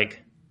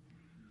 like,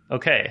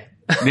 okay,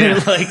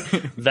 Yeah.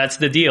 like that's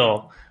the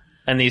deal.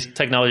 And these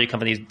technology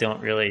companies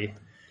don't really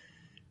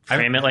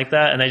frame it like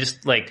that. And I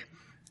just like,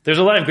 there's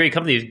a lot of great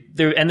companies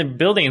there, and they're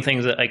building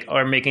things that like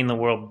are making the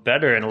world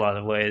better in a lot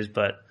of ways.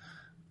 But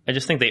I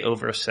just think they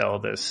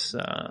oversell this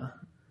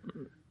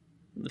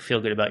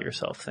feel good about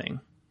yourself thing.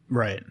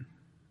 Right.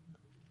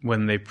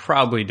 When they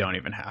probably don't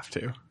even have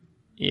to.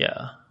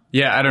 Yeah.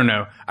 Yeah, I don't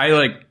know.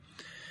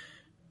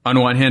 On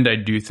one hand, I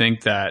do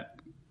think that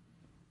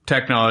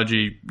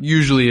technology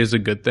usually is a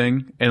good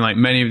thing. And like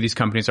many of these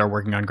companies are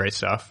working on great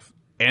stuff.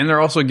 And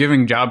they're also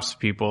giving jobs to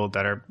people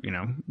that are,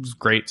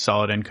 great,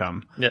 solid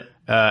income. Yeah.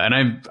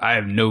 And I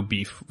have no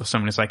beef with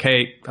someone who's like,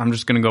 hey, I'm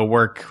just going to go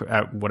work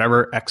at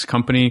whatever X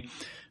company,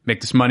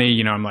 make this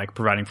money. I'm like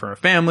providing for a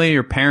family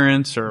or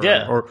parents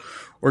or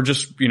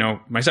just,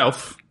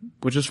 myself,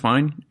 which is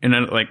fine. And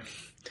then like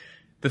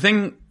the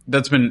thing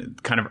that's been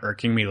kind of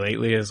irking me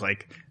lately is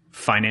like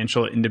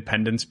financial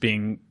independence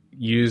being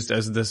used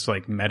as this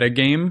like meta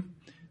game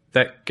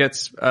that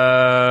gets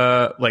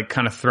like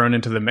kind of thrown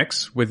into the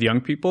mix with young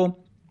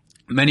people,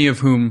 many of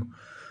whom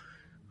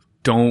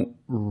don't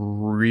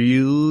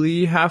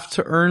really have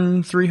to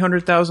earn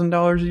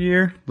 $300,000 a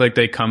year. Like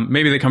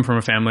maybe they come from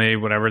a family,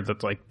 whatever,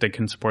 that like they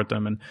can support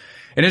them. And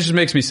it just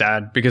makes me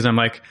sad because I'm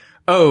like,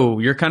 oh,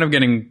 you're kind of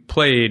getting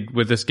played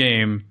with this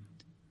game.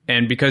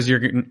 And because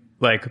you're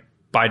like,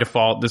 by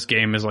default, this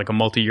game is like a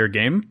multi-year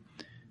game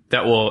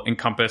that will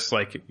encompass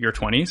like your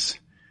 20s.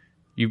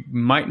 You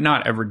might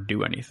not ever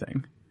do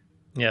anything.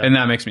 Yeah. And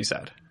that makes me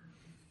sad.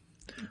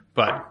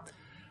 But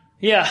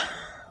yeah,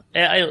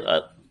 there's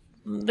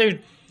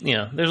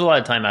a lot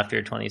of time after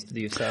your 20s to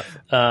do stuff.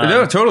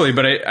 No, totally.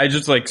 But I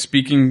just like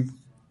speaking,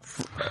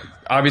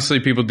 obviously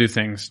people do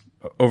things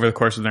over the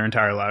course of their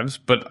entire lives,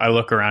 but I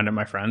look around at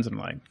my friends and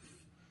I'm like,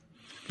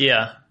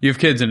 yeah, you have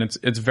kids and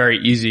it's very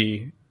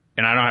easy.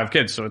 And I don't have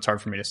kids, so it's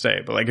hard for me to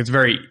say, but like, it's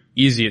very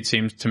easy, it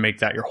seems, to make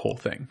that your whole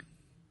thing.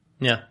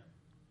 Yeah.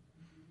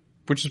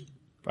 Which is,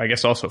 I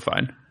guess, also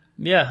fine.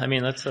 Yeah. I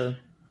mean, that's I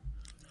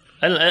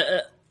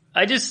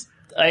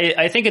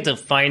think it's a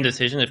fine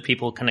decision if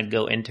people kind of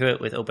go into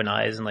it with open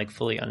eyes and like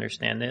fully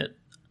understand it.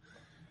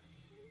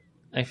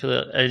 I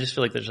just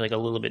feel like there's like a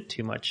little bit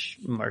too much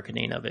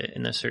marketing of it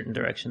in a certain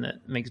direction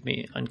that makes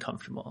me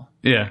uncomfortable.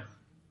 Yeah.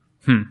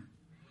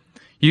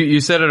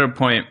 You said at a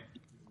point,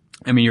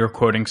 I mean, you were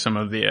quoting some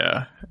of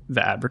the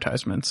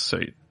advertisements.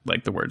 So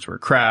like the words were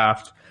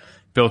craft,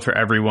 built for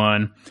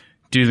everyone,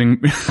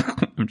 I'm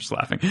just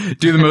laughing.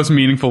 Do the most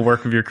meaningful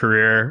work of your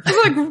career. I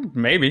was like,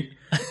 maybe.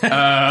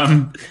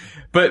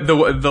 But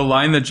the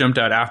line that jumped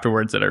out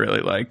afterwards that I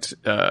really liked,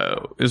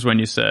 is when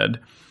you said,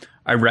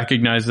 I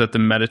recognize that the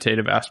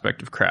meditative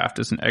aspect of craft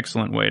is an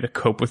excellent way to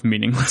cope with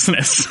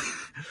meaninglessness.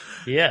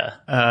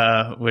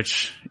 Yeah.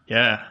 Which,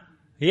 yeah.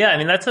 Yeah. I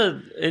mean,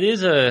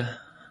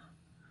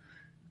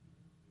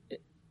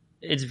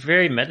 it's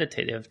very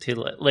meditative too.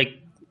 Like,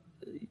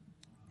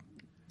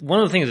 one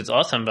of the things that's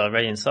awesome about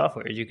writing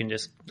software is you can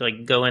just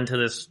like go into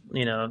this,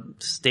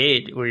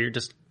 state where you're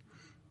just,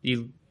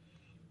 you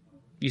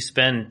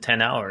spend 10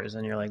 hours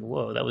and you're like,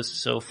 whoa, that was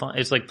so fun.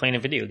 It's like playing a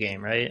video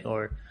game, right?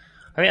 Or,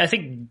 I mean, I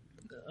think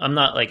I'm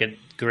not like a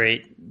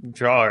great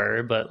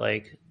drawer, but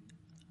like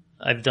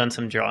I've done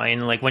some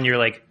drawing. Like when you're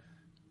like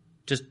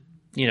just,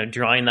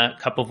 drawing that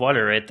cup of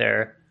water right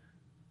there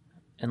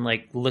and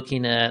like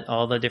looking at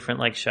all the different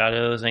like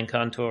shadows and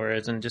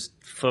contours and just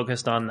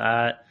focused on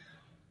that,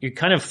 you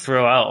kind of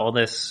throw out all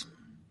this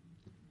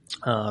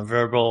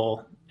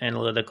verbal,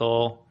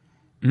 analytical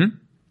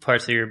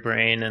parts of your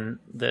brain, and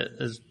that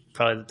is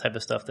probably the type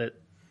of stuff that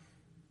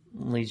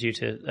leads you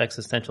to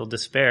existential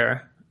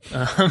despair.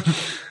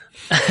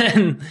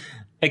 And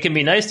it can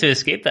be nice to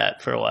escape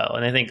that for a while.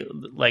 And I think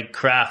like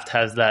craft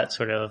has that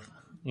sort of,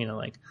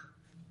 like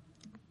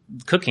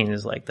cooking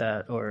is like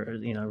that, or,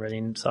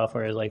 writing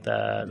software is like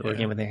that. Yeah.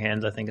 Working with your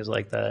hands, I think, is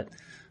like that.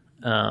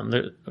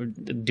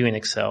 Doing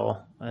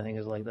Excel, I think,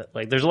 is like that.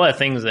 Like there's a lot of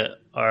things that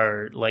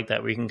are like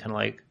that where you can kind of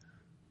like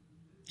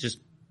just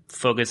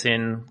focus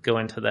in, go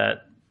into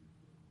that,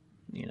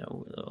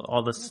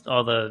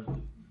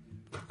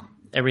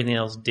 everything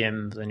else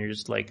dims and you're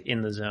just like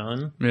in the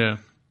zone. Yeah.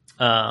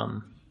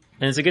 And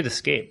it's a good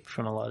escape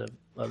from a lot of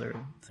other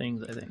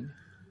things, I think.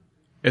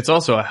 It's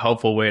also a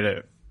helpful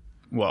way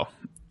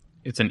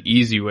it's an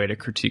easy way to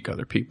critique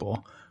other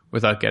people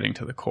without getting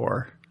to the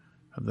core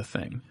of the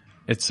thing.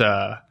 It's,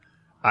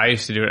 I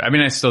used to do it. I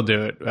mean, I still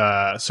do it.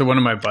 So one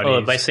of my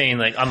buddies, by saying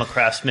like, I'm a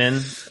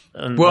craftsman,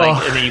 and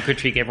then you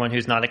critique everyone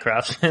who's not a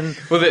craftsman.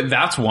 Well,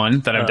 that's one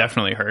that I've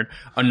definitely heard.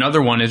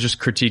 Another one is just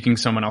critiquing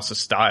someone else's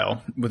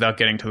style without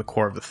getting to the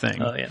core of the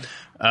thing. Oh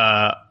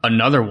yeah.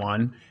 Another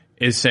one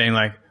is saying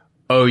like,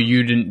 oh,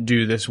 you didn't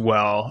do this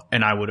well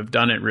and I would have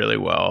done it really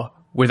well,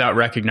 without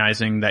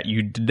recognizing that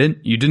you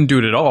didn't do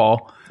it at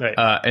all. Right.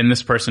 And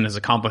this person is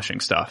accomplishing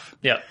stuff.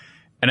 Yeah.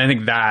 And I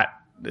think that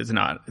it's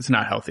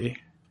not healthy.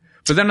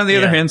 But then on the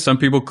other hand, some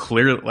people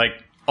clearly, like,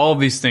 all of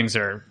these things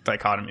are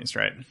dichotomies,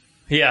 right?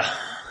 Yeah.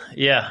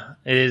 Yeah.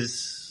 It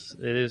is,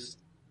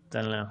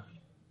 I don't know.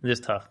 It is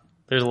tough.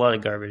 There's a lot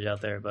of garbage out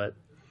there, but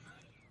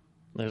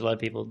There's a lot of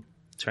people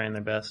trying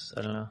their best.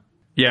 I don't know.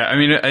 Yeah, I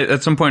mean,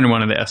 at some point in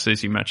one of the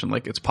essays you mentioned,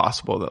 like, it's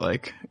possible that,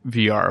 like,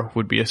 VR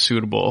would be a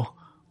suitable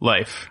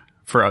life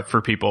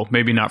for people.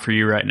 Maybe not for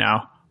you right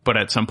now, but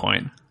at some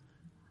point.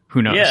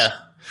 Who knows? Yeah.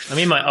 I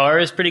mean, my R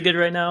is pretty good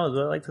right now, is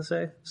what I like to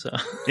say. So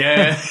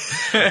Yeah.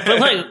 but,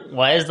 like,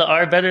 why is the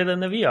R better than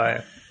the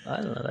VR?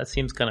 I don't know. That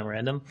seems kind of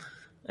random.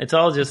 It's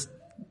all just,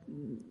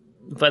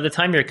 by the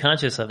time you're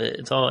conscious of it,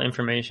 it's all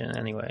information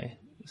anyway.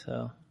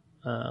 So,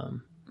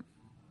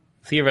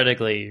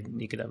 theoretically,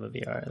 you could have a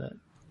VR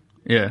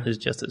that is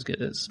just as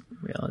good as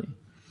reality.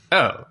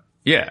 Oh,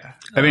 yeah.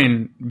 I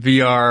mean,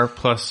 VR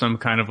plus some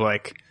kind of,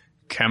 like,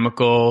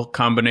 chemical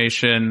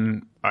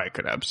combination, I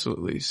could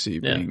absolutely see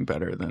being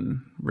better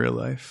than real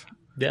life.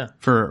 Yeah.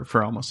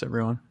 For almost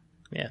everyone.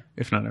 Yeah.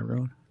 If not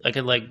everyone. I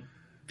could, like,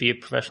 be a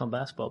professional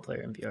basketball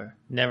player in VR.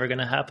 Never going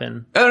to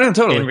happen. Oh, no,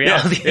 totally. In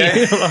reality.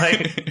 Yeah.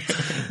 Like,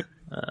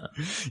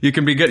 you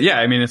can be good. Yeah.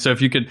 I mean, so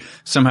if you could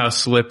somehow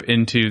slip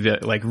into the,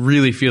 like,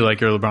 really feel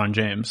like you're LeBron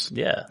James.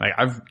 Yeah. Like,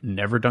 I've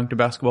never dunked a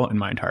basketball in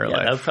my entire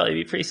life. That would probably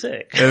be pretty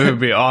sick. It would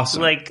be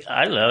awesome. Like,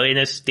 I don't know, in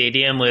a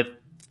stadium with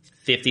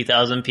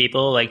 50,000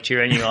 people, like,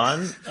 cheering you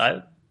on,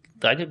 I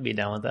could be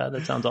down with that.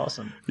 That sounds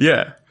awesome.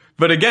 Yeah.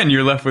 But again,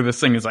 you're left with this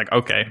thing. It's like,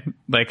 okay,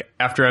 like,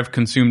 after I've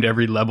consumed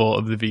every level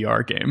of the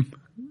VR game.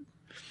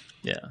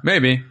 Yeah.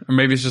 Maybe. Or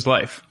maybe it's just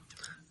life.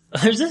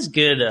 There's this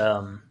good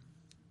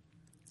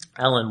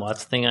Alan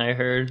Watts thing I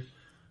heard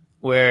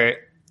where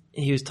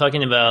he was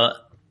talking about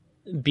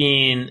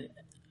being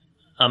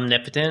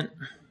omnipotent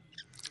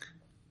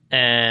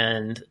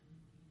and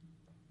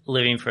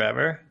living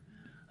forever.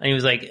 And he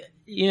was like,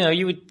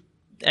 you would,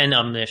 and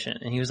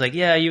omniscient. And he was like,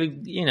 yeah,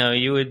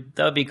 you would,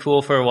 that would be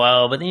cool for a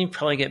while, but then you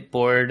probably get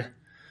bored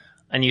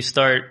and you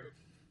start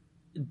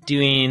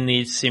doing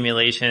these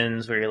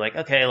simulations where you're like,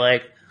 okay,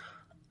 like,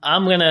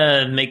 I'm going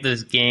to make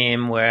this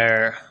game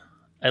where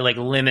I, like,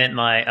 limit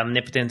my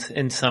omnipotence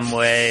in some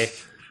way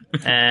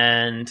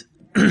and,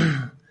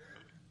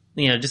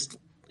 just,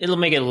 it'll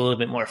make it a little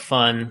bit more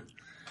fun.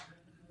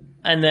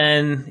 And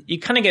then you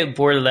kind of get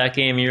bored of that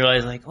game and you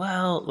realize, like,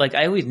 well, like,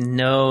 I always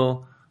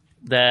know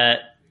that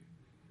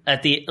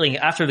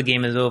after the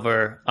game is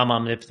over, I'm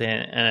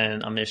omnipotent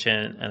and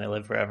omniscient and I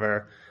live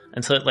forever.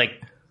 And so it,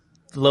 like,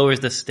 lowers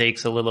the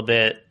stakes a little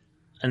bit.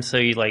 And so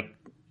you, like,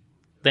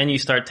 then you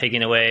start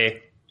taking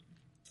away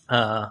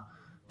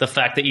the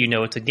fact that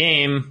it's a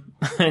game,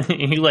 and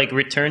you, like,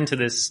 return to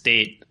this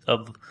state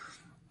of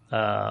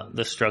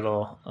the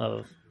struggle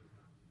of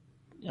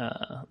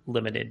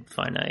limited,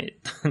 finite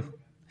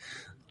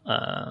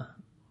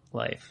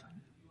life.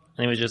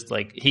 And it was just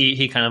like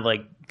he kind of,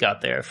 like, got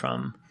there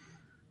from.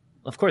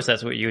 Of course,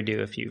 that's what you would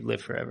do if you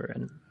live forever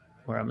and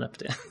were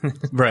omnipotent.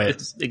 Right.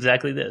 It's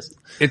exactly this.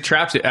 It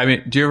traps you. I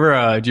mean, do you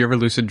ever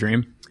lucid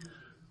dream?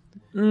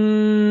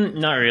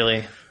 Not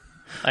really.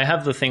 I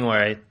have the thing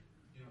where I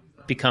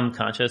become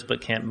conscious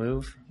but can't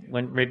move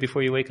right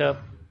before you wake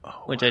up,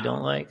 which I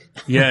don't like.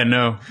 Yeah,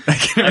 no.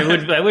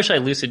 I wish I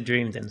lucid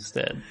dreamed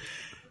instead.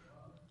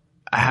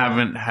 I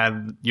haven't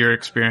had your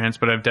experience,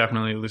 but I've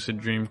definitely lucid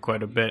dreamed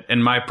quite a bit.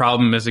 And my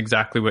problem is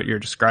exactly what you're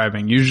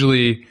describing.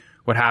 Usually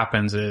what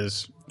happens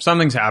is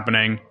something's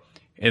happening,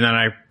 and then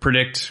I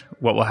predict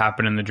what will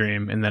happen in the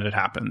dream, and then it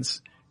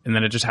happens. And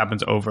then it just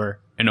happens over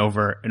and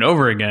over and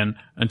over again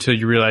until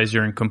you realize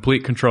you're in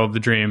complete control of the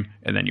dream,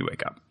 and then you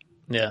wake up.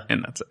 Yeah.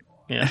 And that's it.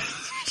 Yeah.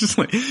 Just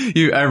like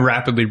I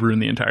rapidly ruin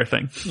the entire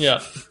thing.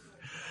 Yeah.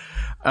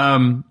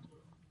 And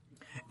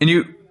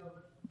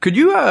could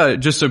you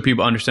just so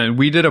people understand,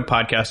 we did a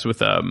podcast with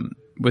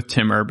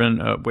Tim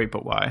Urban, Wait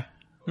But Why.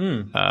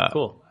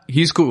 Cool.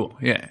 He's cool,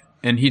 yeah.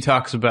 And he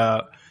talks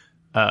about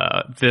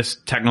this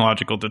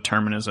technological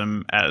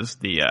determinism as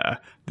the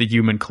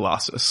human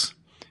colossus.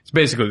 It's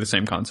basically the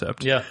same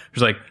concept. Yeah.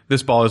 It's like,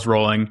 this ball is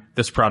rolling,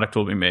 this product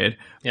will be made.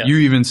 Yeah. You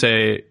even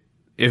say,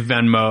 if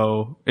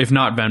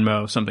not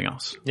Venmo, something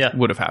else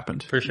would have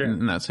happened. For sure.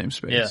 In that same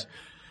space.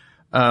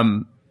 Yeah.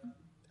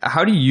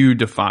 How do you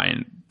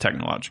define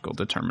technological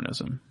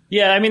determinism?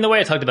 Yeah, I mean, the way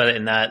I talked about it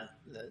in that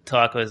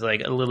talk was,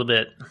 like, a little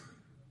bit...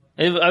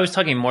 I was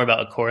talking more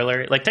about a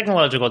corollary. Like,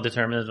 technological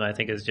determinism, I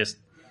think, is just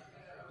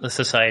the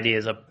society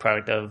is a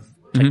product of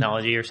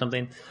technology or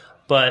something.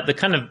 But the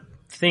kind of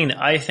thing that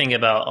I think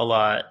about a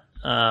lot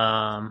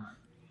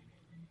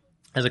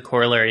as a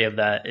corollary of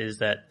that is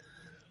that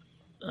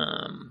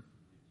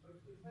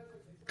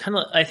kind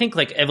of, I think,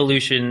 like,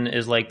 evolution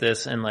is like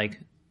this, and, like,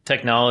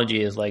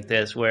 technology is like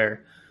this,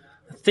 where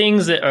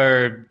things that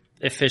are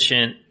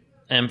efficient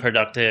and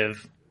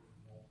productive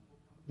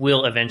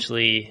will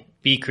eventually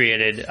be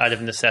created out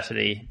of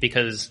necessity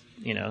because,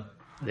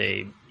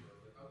 they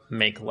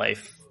make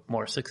life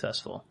more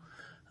successful.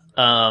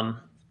 But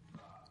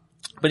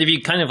if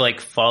you kind of,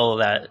 like, follow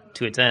that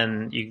to its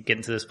end, you get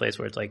into this place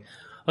where it's like,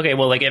 okay,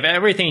 well, like, if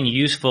everything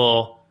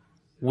useful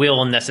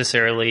will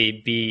necessarily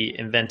be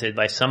invented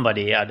by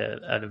somebody out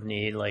of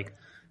need, like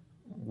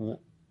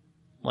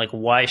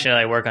why should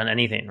I work on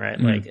anything, right?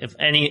 Like, if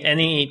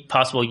any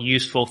possible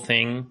useful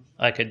thing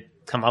I could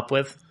come up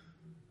with,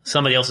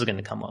 somebody else is going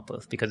to come up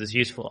with because it's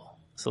useful.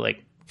 So,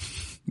 like,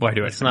 Why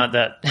do it's not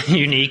that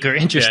unique or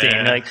interesting.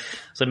 Yeah. Like,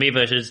 so maybe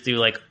I should just do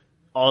like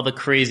all the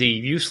crazy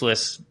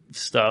useless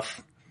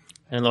stuff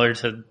in order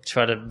to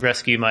try to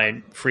rescue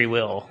my free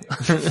will,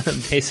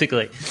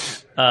 basically.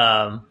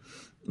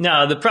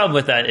 No, the problem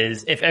with that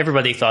is if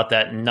everybody thought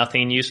that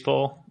nothing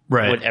useful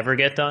would ever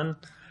get done.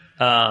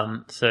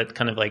 So it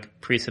kind of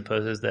like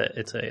presupposes that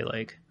it's a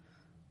like,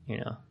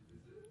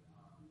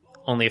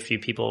 only a few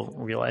people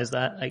realize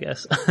that, I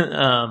guess.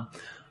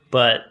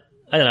 But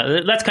I don't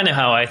know. That's kind of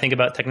how I think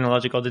about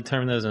technological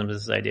determinism,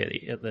 is this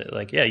idea that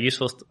like,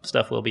 useful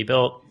stuff will be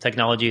built.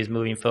 Technology is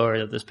moving forward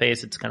at this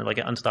pace. It's kind of like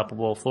an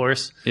unstoppable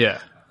force. Yeah.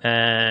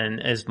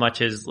 And as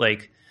much as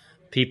like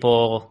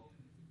people,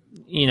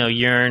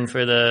 yearn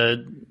for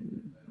the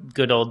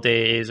good old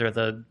days or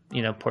the,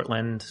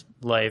 Portland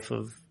life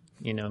of,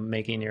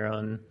 making your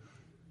own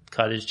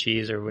cottage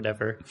cheese or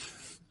whatever,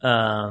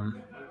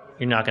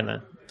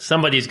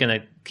 somebody's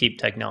going to keep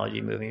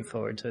technology moving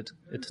forward. So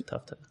it's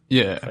tough to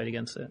fight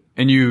against it.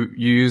 And you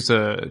use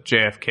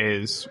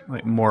JFK's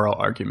like moral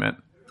argument.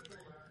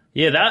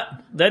 Yeah,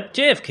 that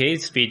JFK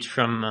speech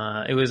from,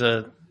 it was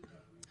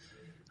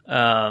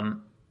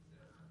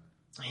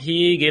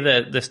he gave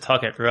this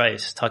talk at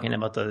Rice talking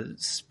about the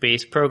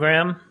space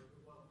program.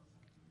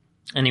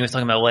 And he was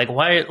talking about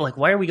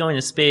why are we going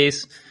to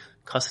space? It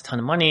costs a ton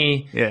of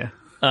money. Yeah.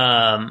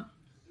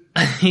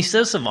 He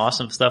says some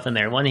awesome stuff in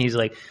there. One, he's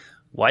like,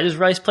 why does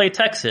Rice play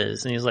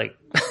Texas? And he's like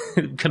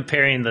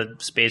comparing the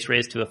space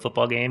race to a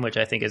football game, which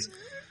I think is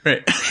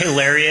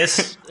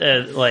hilarious.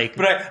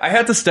 But I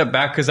had to step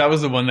back because that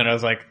was the one that I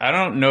was like, I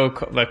don't know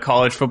the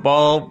college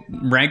football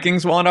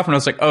rankings well enough. And I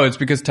was like, oh, it's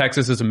because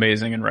Texas is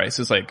amazing and Rice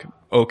is like,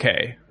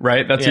 okay,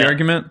 right? That's the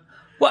argument?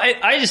 Well,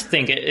 I just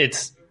think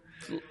it's...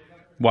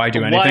 Why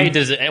do anything? Why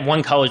does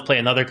one college play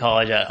another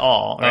college at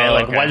all?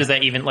 Right? Okay. Why does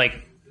that even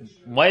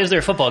why is there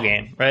a football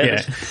game? Right?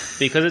 Yeah.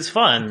 Because it's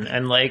fun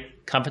and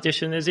like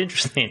competition is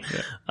interesting.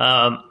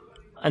 Yeah.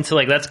 And so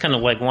like that's kind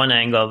of like one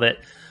angle of it,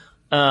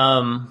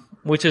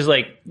 which is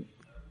like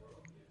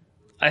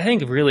I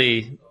think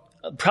really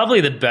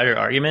probably the better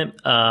argument,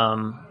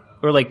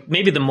 or like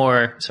maybe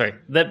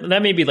that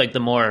may be like the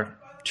more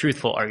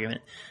truthful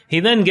argument. He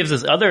then gives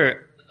this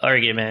other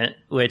argument,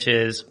 which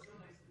is.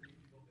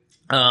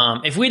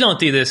 If we don't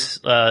do this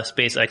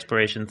space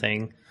exploration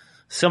thing,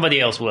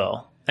 somebody else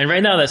will. And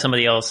right now that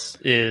somebody else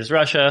is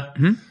Russia,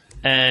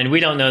 and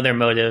we don't know their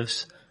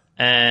motives.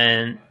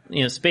 And,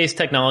 space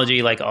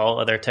technology, like all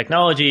other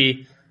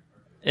technology,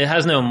 it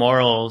has no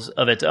morals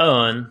of its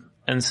own.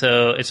 And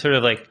so it's sort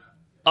of like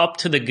up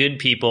to the good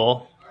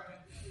people,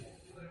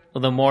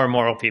 the more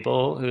moral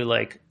people who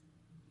like,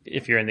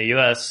 if you're in the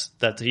US,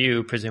 that's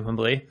you,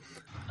 presumably,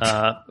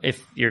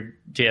 if you're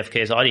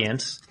JFK's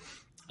audience.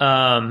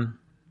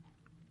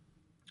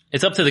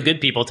 It's up to the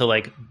good people to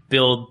like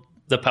build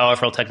the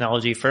powerful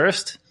technology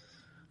first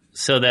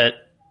so that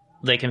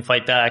they can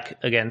fight back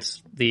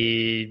against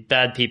the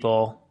bad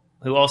people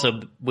who also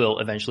will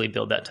eventually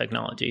build that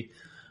technology.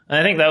 And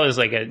I think that was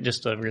like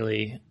just a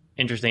really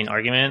interesting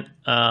argument.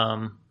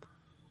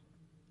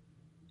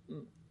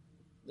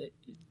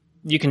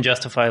 You can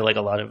justify like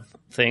a lot of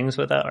things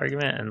with that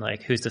argument, and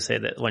like who's to say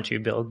that once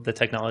you build the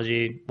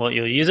technology, what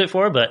you'll use it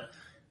for, but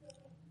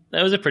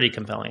that was a pretty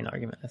compelling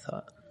argument, I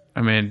thought.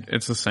 I mean,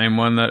 it's the same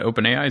one that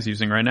OpenAI is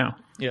using right now.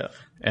 Yeah.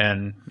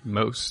 And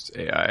most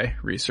AI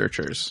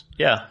researchers.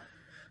 Yeah.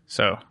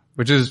 So,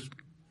 which is,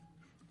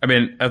 I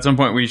mean, at some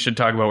point we should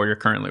talk about what you're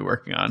currently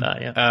working on.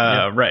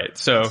 Yeah. Right.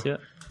 So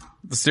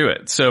let's do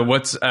it. So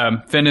what's,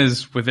 Finn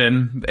is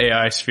within the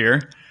AI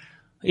sphere.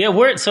 Yeah.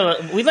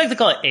 We'd like to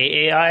call it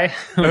AAI,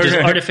 which is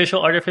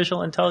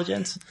artificial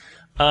intelligence.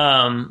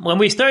 When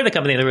we started the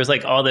company, there was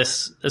like all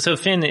this. So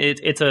Finn,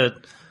 it's a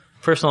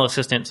personal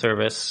assistant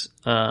service.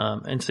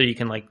 And so you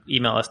can like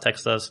email us,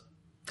 text us,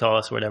 call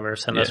us, whatever,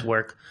 send us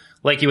work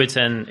like you would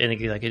send an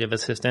executive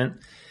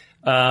assistant.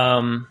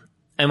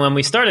 And when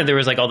we started, there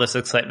was like all this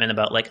excitement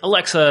about like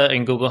Alexa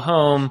and Google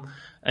Home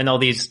and all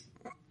these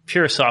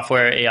pure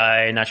software,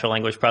 AI, natural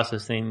language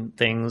processing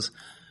things,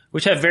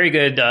 which have very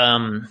good,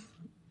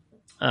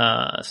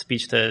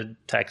 speech to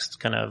text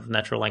kind of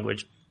natural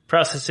language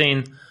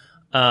processing.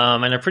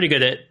 And are pretty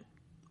good at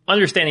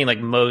understanding like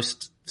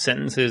most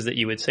sentences that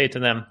you would say to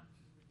them,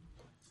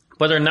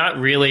 but they're not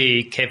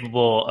really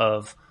capable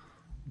of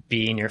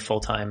being your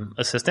full-time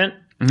assistant.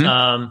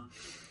 Mm-hmm.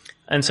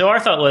 And so our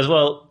thought was,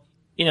 well,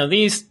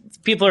 these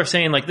people are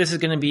saying like, this is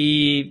going to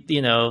be,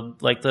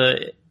 like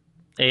the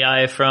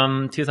AI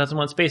from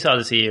 2001 Space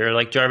Odyssey or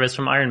like Jarvis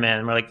from Iron Man.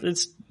 And we're like,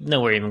 it's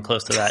nowhere even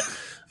close to that.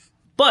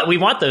 But we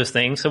want those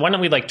things. So why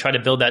don't we like try to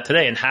build that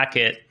today and hack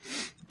it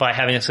by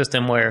having a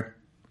system where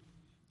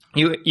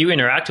you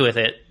interact with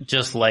it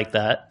just like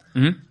that.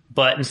 Mm-hmm.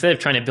 But instead of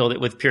trying to build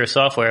it with pure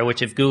software,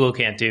 which if Google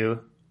can't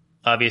do,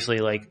 obviously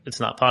like it's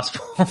not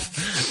possible.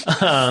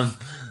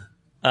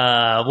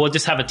 We'll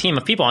just have a team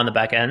of people on the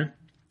back end.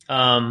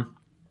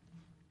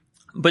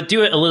 But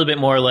do it a little bit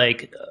more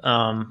like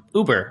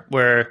Uber,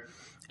 where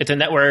it's a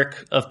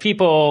network of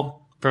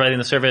people providing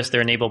the service.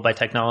 They're enabled by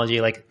technology.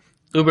 Like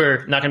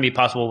Uber, not going to be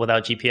possible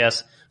without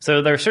GPS.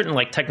 So there are certain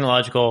like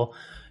technological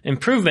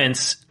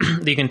improvements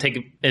that you can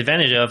take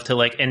advantage of to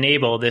like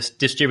enable this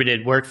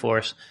distributed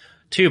workforce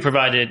to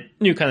provide a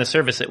new kind of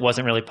service that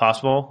wasn't really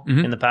possible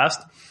in the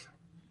past.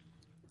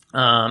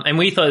 And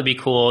we thought it'd be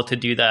cool to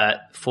do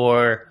that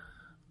for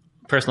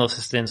personal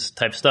assistance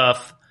type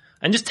stuff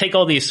and just take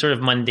all these sort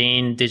of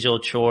mundane digital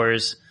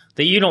chores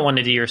that you don't want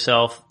to do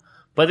yourself,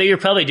 but that you're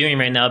probably doing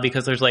right now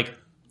because there's like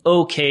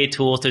okay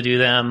tools to do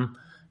them.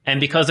 And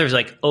because there's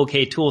like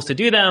okay tools to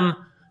do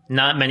them,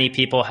 not many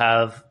people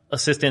have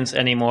assistants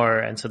anymore.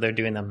 And so they're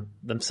doing them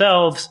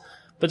themselves.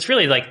 But it's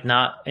really like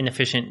not an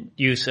efficient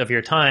use of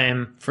your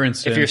time. For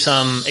instance, if you're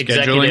some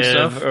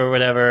executive or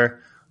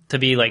whatever, to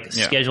be like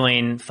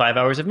scheduling 5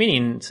 hours of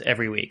meetings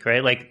every week,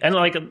 right? Like, and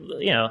like,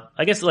 you know,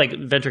 I guess like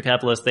venture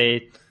capitalists,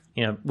 they,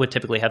 you know, would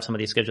typically have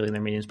somebody scheduling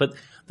their meetings. But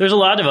there's a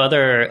lot of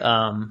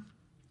other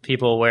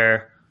people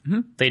where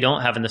they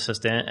don't have an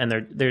assistant and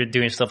they're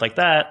doing stuff like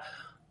that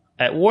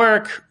at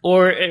work,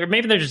 or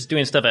maybe they're just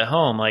doing stuff at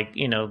home, like,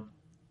 you know,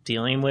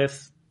 dealing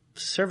with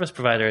service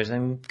providers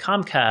and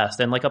Comcast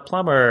and like a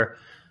plumber.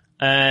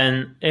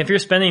 And if you're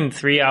spending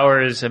 3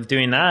 hours of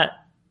doing that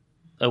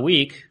a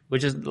week,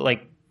 which is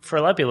like, for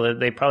a lot of people,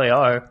 they probably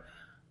are,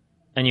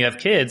 and you have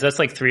kids, that's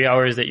like 3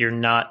 hours that you're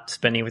not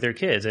spending with your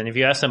kids. And if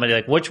you ask somebody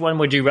like, which one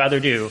would you rather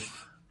do?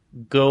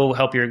 Go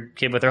help your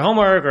kid with their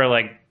homework, or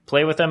like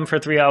play with them for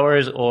 3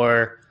 hours,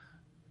 or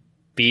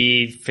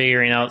be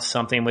figuring out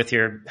something with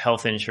your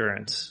health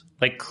insurance?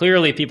 Like,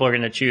 clearly people are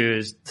going to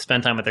choose to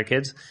spend time with their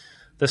kids.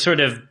 The sort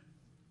of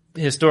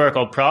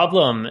historical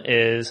problem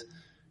is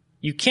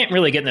you can't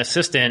really get an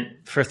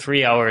assistant for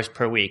 3 hours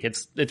per week.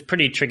 It's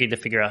pretty tricky to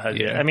figure out how to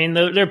do it. I mean,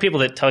 there are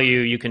people that tell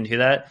you can do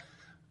that.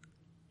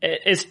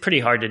 It's pretty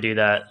hard to do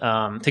that.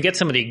 To get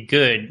somebody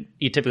good,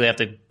 you typically have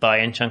to buy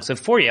in chunks of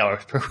 40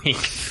 hours per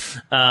week.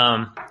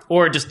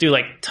 Or just do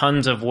like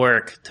tons of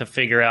work to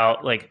figure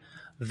out, like,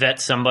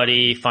 vet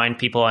somebody, find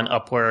people on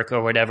Upwork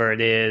or whatever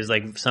it is,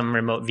 like some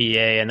remote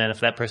VA. And then if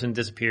that person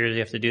disappears, you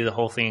have to do the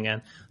whole thing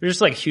again. There's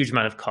just like a huge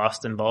amount of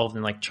cost involved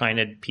in like trying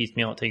to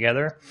piecemeal it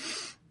together.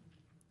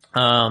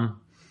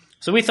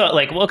 So we thought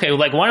like, well, okay,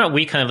 like, why don't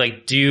we kind of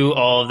like do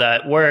all of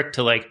that work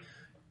to like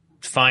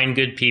find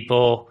good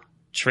people,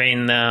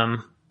 train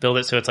them, build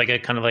it so it's like a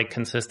kind of like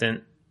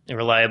consistent and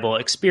reliable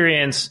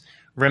experience,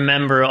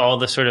 remember all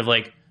the sort of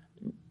like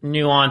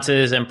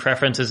nuances and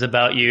preferences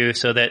about you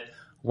so that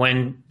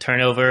when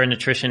turnover and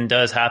attrition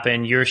does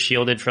happen, you're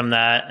shielded from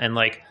that. And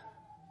like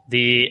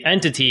the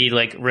entity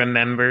like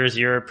remembers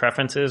your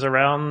preferences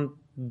around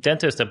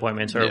dentist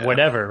appointments or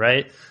whatever,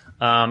 right?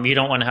 You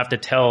don't want to have to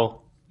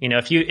tell, you know,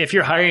 if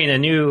you're hiring a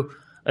new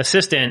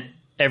assistant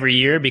every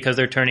year because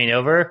they're turning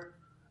over,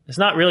 it's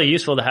not really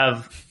useful to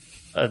have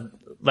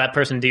that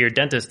person do your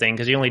dentist thing,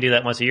 because you only do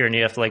that once a year and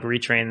you have to like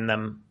retrain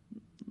them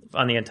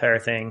on the entire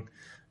thing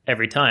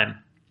every time.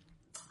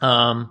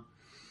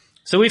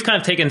 So we've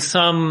kind of taken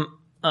some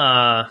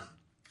a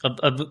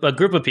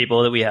group of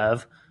people that we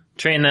have,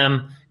 train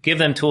them, give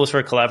them tools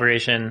for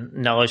collaboration,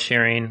 knowledge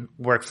sharing,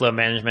 workflow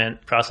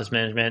management, process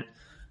management,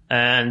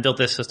 and built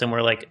this system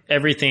where like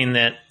everything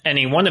that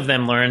any one of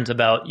them learns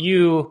about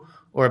you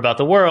or about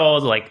the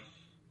world, like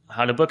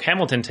how to book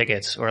Hamilton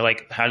tickets or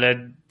like how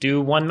to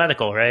do One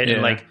Medical, right? Yeah.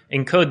 And like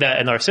encode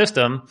that in our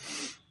system.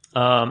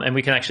 And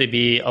we can actually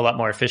be a lot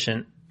more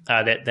efficient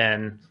at it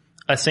than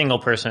a single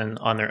person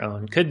on their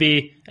own could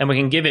be. And we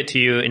can give it to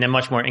you in a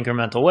much more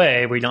incremental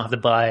way where you don't have to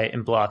buy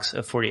in blocks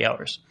of 40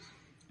 hours.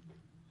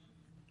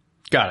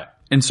 Got it.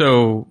 And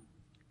so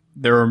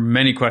there are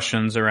many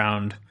questions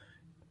around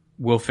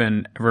will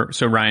Fin ever,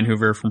 so Ryan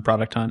Hoover from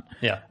Product Hunt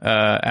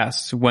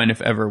asks, when,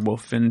 if ever, will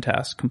Fin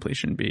task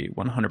completion be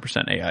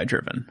 100% AI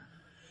driven?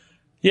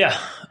 Yeah.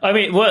 I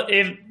mean, well,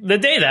 if the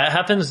day that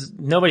happens,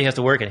 nobody has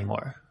to work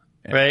anymore.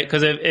 Yeah. Right?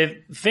 Because if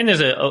Fin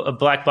is a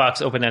black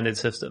box open-ended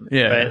system,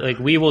 right? Like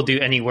we will do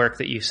any work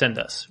that you send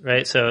us,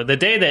 right? So the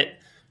day that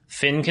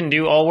Fin can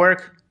do all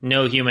work,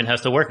 no human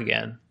has to work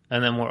again.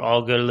 And then we'll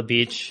all go to the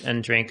beach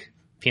and drink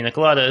pina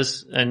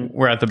coladas and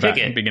we're at the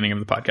beginning of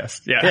the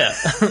podcast. Yeah.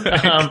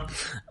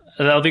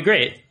 That'll be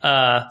great.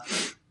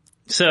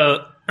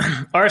 So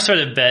our sort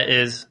of bet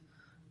is,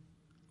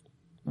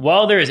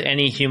 while there is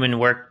any human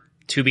work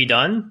to be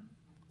done,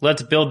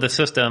 let's build the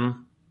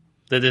system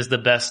that is the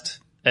best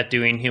at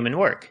doing human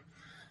work.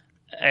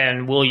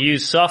 And we'll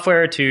use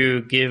software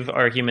to give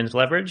our humans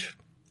leverage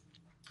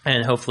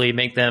and hopefully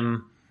make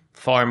them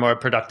far more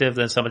productive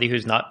than somebody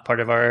who's not part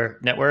of our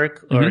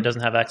network or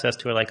doesn't have access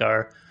to like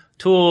our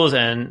tools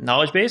and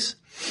knowledge base.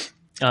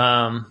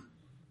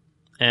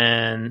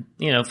 And,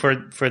 you know, for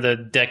the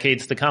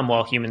decades to come,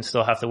 while humans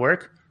still have to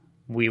work,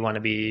 we want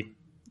to be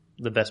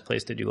the best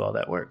place to do all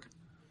that work.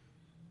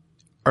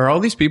 Are all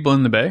these people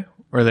in the Bay?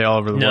 Or are they all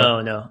over the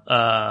world? No.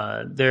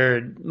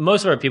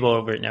 Most of our people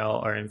over it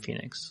now are in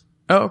Phoenix.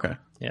 Oh, okay.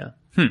 Yeah.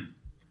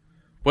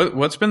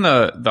 What's been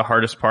the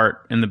hardest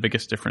part and the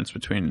biggest difference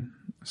between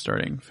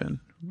starting Fin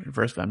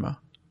versus Venmo?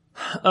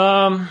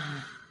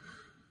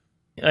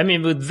 I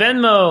mean, with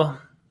Venmo,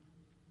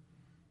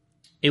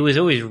 it was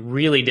always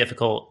really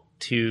difficult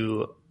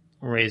to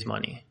raise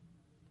money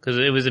because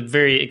it was a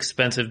very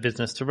expensive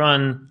business to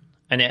run.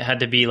 and it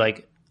had to be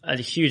like a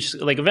huge,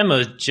 like Venmo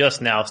is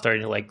just now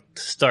starting to like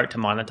start to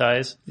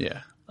monetize.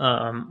 Yeah.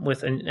 And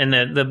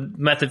the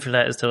method for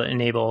that is to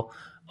enable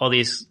all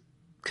these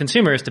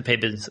consumers to pay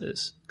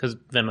businesses, because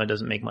Venmo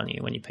doesn't make money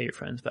when you pay your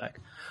friends back.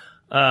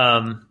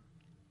 And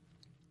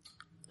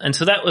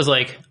so that was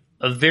like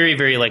a very,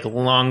 very like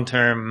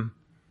long-term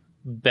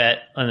bet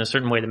on a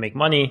certain way to make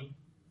money.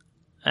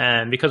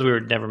 And because we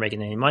were never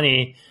making any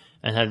money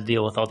and had to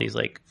deal with all these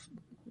like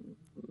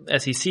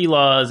SEC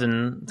laws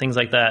and things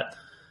like that,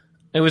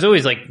 it was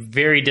always like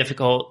very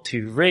difficult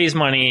to raise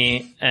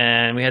money,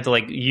 and we had to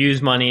like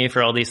use money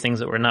for all these things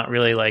that were not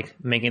really like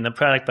making the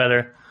product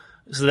better.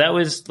 So that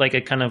was like a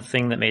kind of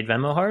thing that made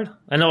Venmo hard.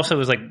 And also it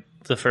was like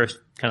the first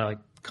kind of like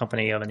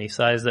company of any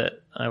size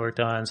that I worked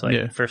on. So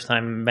like first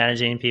time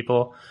managing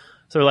people.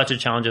 So there were lots of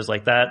challenges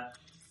like that.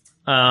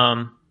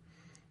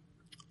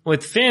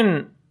 With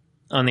Fin,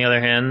 on the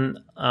other hand,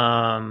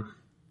 I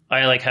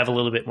like have a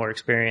little bit more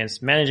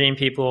experience managing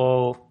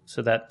people.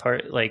 So that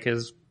part like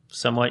is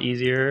somewhat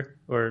easier,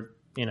 or,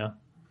 you know,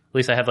 at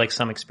least I have like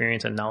some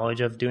experience and knowledge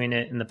of doing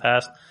it in the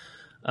past.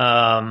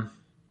 And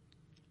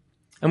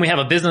we have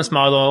a business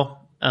model.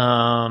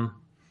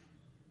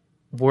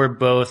 We're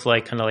both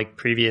like kind of like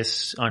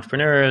previous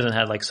entrepreneurs and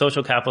had like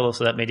social capital.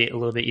 So that made it a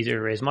little bit easier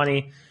to raise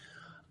money.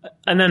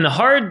 And then the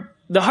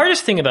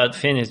hardest thing about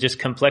Fin is just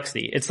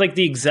complexity. It's like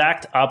the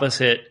exact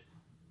opposite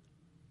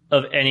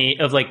of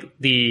like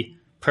the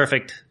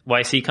perfect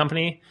YC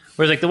company.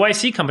 Whereas like the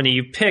YC company,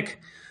 you pick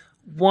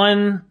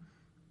one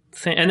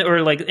thing,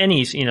 or like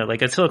any, you know,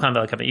 like a Silicon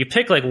Valley company, you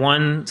pick like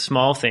one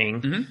small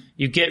thing,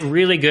 you get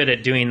really good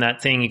at doing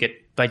that thing, you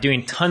get by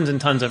doing tons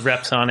and tons of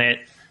reps on it.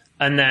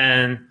 And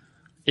then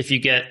if you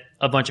get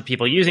a bunch of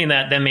people using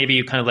that, then maybe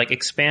you kind of like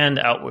expand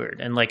outward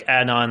and like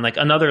add on like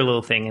another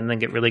little thing and then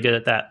get really good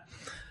at that.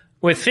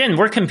 With Fin,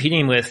 we're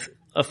competing with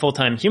a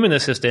full-time human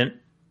assistant,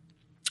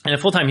 and a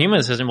full-time human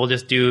assistant will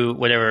just do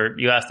whatever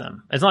you ask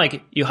them. It's not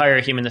like you hire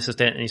a human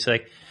assistant and you say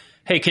like,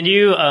 hey, can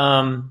you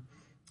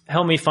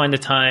help me find a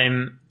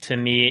time to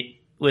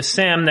meet with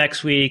Sam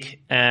next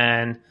week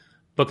and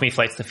book me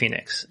flights to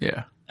Phoenix.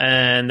 Yeah.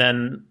 And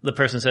then the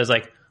person says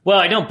like, well,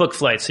 I don't book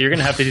flights, so you're going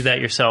to have to do that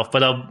yourself,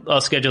 but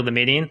I'll schedule the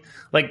meeting.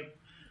 Like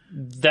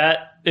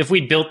that, if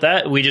we built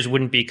that, we just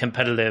wouldn't be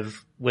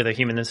competitive with a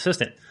human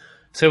assistant.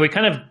 So we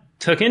kind of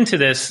took into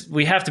this,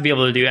 we have to be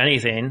able to do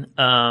anything,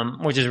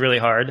 which is really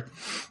hard.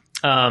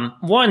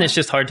 One, it's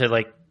just hard to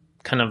like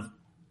kind of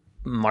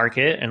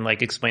market and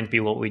like explain to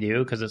people what we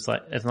do, because it's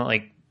not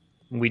like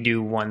we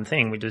do one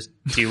thing, we just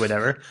do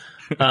whatever.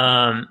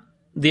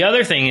 The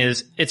other thing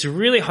is it's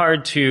really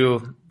hard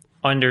to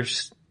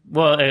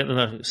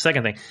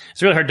second thing,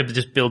 it's really hard to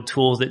just build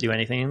tools that do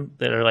anything,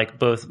 that are like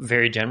both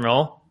very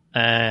general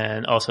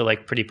and also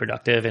like pretty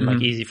productive and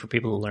like easy for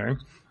people to learn.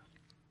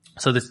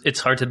 So it's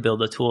hard to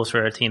build the tools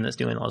for a team that's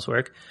doing all this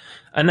work.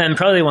 And then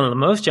probably one of the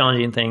most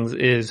challenging things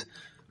is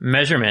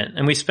measurement.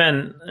 And we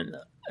spend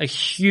a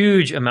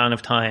huge amount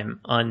of time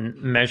on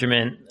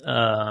measurement,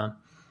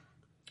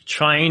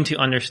 trying to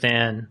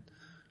understand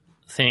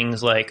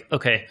things like,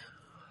 okay,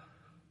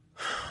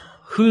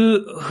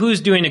 who's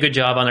doing a good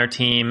job on our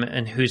team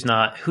and who's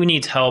not? Who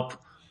needs help?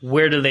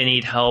 Where do they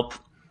need help?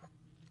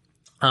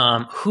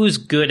 Who's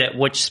good at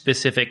which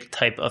specific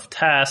type of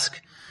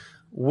task?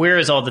 Where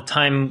is all the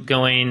time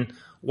going?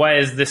 Why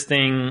is this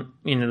thing,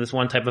 this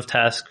one type of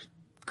task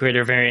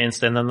greater variance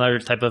than another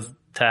type of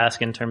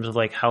task in terms of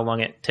like how long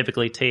it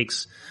typically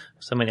takes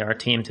somebody on our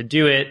team to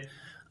do it?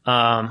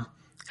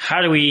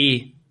 How do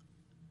we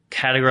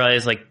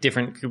categorize like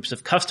different groups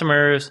of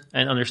customers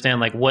and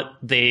understand like what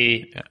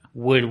they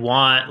would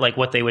want, like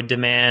what they would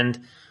demand?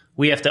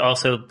 We have to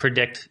also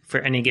predict for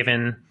any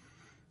given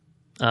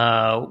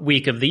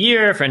week of the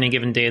year, for any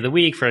given day of the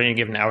week, for any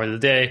given hour of the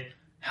day,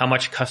 how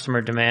much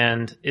customer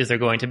demand is there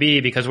going to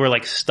be, because we're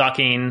like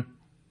stocking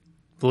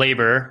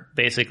labor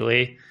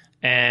basically.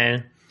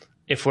 And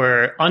if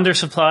we're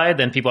undersupplied,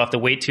 then people have to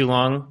wait too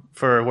long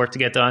for work to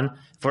get done.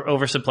 If we're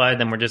oversupplied,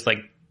 then we're just like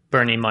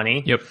burning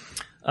money. Yep.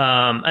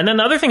 And then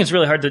the other thing is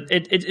really hard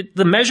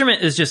the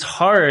measurement is just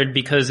hard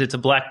because it's a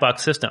black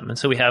box system. And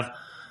so we have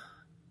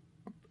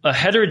a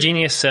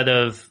heterogeneous set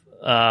of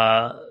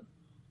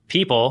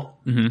people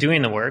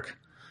doing the work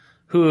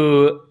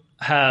who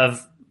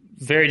have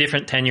very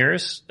different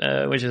tenures,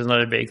 which is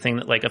another big thing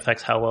that like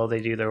affects how well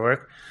they do their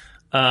work.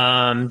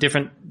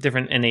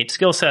 Different innate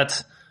skill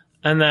sets,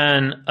 and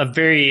then a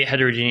very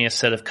heterogeneous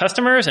set of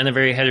customers and a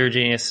very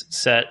heterogeneous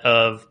set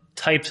of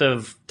types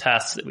of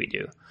tasks that we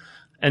do.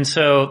 And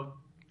so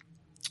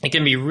it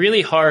can be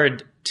really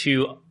hard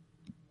to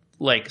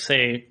like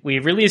say we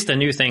released a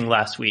new thing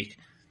last week.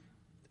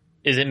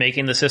 Is it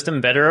making the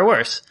system better or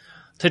worse?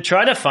 To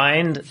try to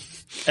find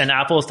an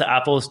apples to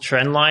apples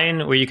trend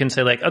line where you can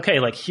say like,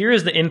 okay, like here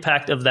is the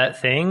impact of that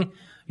thing.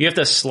 You have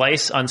to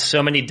slice on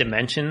so many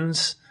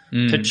dimensions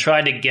to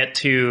try to get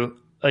to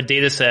a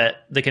data set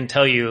that can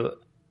tell you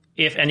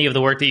if any of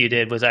the work that you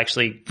did was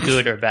actually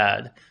good or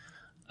bad.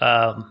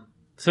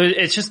 So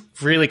it's just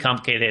really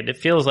complicated. It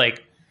feels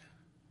like,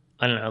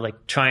 I don't know,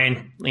 like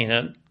trying,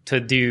 to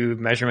do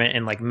measurement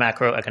in like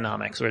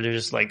macroeconomics where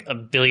there's just like a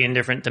billion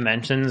different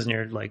dimensions and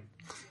you're like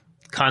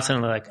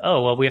constantly like,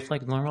 oh, well, we have to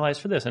like normalize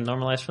for this and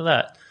normalize for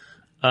that.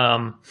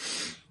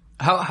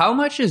 How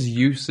much is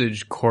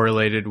usage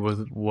correlated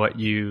with what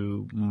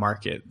you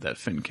market that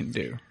Fin can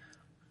do?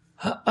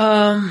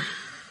 I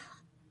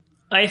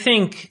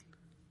think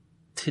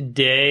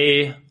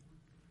today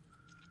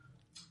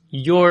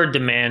your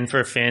demand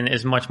for Fin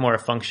is much more a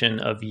function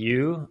of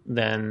you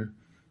than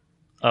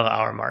of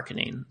our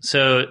marketing.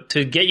 So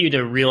to get you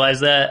to realize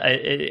that,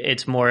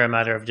 it's more a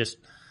matter of just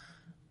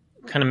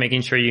kind of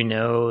making sure you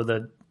know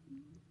the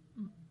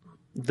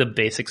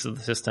basics of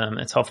the system.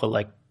 It's helpful to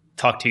like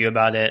talk to you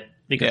about it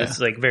because it's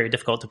like very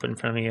difficult to put in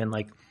front of you, and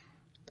like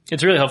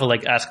it's really helpful to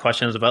like ask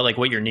questions about like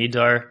what your needs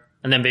are.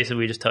 And then basically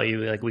we just tell you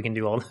like we can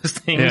do all those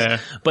things,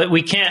 but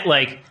we can't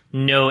like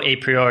know a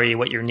priori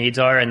what your needs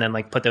are and then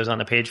like put those on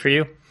the page for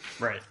you.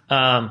 Right.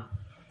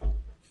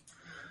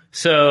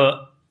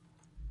 So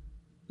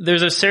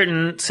there's a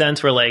certain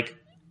sense where like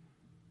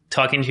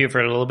talking to you for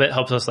a little bit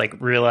helps us like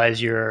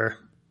realize your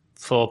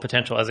full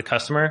potential as a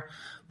customer.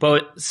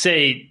 But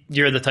say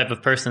you're the type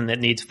of person that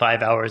needs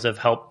 5 hours of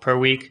help per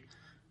week.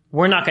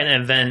 We're not going to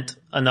invent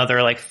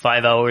another like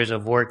 5 hours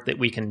of work that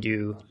we can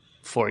do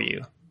for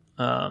you.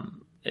 So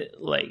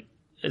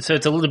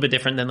it's a little bit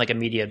different than like a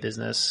media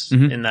business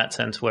in that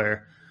sense,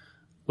 where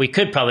we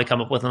could probably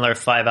come up with another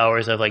 5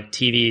 hours of like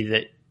TV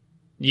that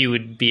you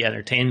would be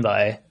entertained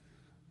by,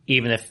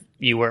 even if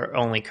you were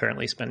only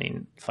currently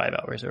spending 5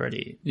 hours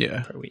already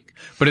per week.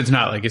 But it's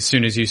not like as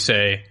soon as you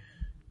say,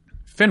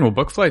 Fin will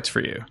book flights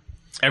for you,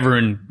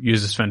 everyone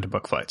uses Fin to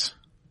book flights.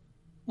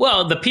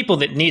 Well, the people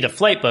that need a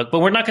flight book, but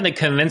we're not going to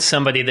convince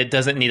somebody that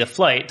doesn't need a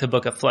flight to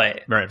book a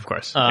flight. Right, of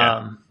course.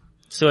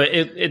 So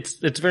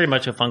it's very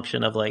much a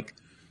function of like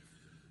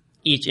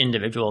each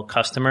individual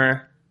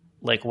customer,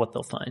 like what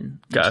they'll find.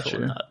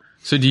 Gotcha.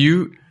 So do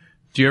you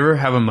ever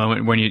have a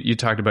moment when you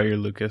talked about your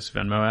Lucas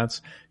Venmo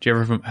ads? Do you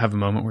ever have a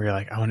moment where you're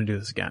like, I want to do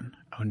this again.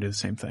 I want to do the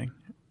same thing.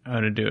 I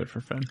want to do it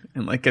for Fin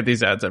and like get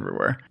these ads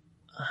everywhere.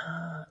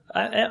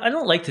 I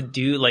don't like to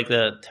do like do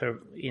a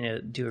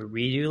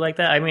redo like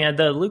that. I mean,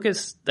 the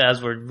Lucas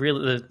ads were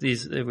really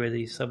these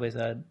Subways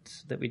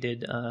ads that we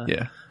did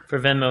for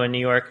Venmo in New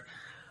York.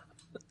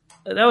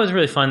 That was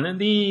really fun.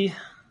 I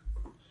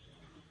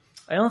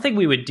don't think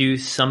we would do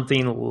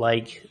something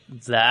like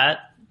that.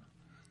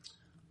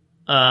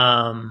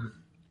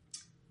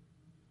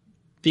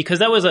 Because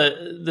that was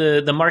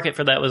the market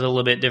for that was a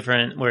little bit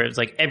different, where it's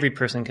like every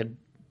person could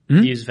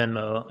use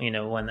Venmo,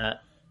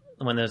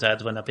 when those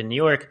ads went up in New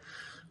York.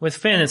 With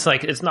Fin, it's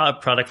like, it's not a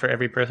product for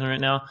every person right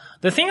now.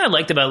 The thing I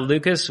liked about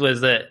Lucas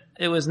was that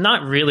it was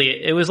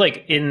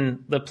like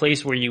in the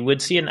place where you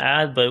would see an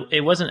ad, but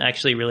it wasn't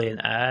actually really an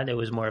ad. It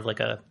was more of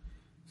like a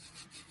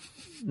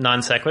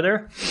non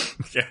sequitur.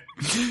 Yeah.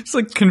 It's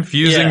like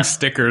confusing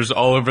stickers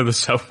all over the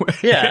subway.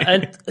 Yeah.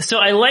 And so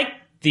I like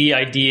the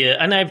idea,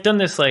 and I've done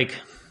this like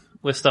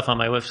with stuff on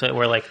my website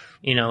where like,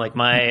 like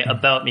my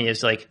about me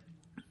is like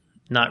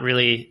not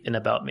really an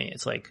about me.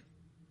 It's like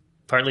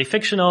partly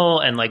fictional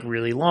and like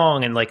really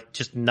long and like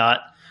just not,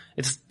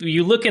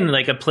 you look in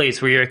like a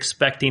place where you're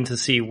expecting to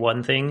see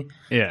one thing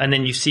and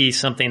then you see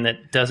something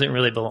that doesn't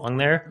really belong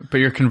there. But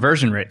your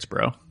conversion rates,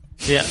 bro.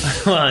 Yeah.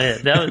 Well,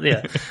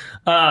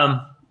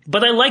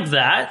 but I like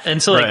that. And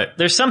so like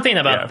there's something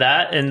about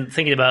that and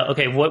thinking about,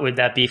 okay, what would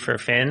that be for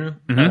Fin?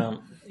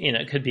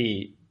 It could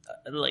be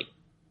like,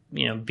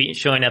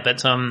 showing up at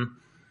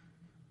some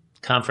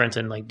conference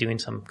and like doing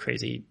some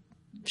crazy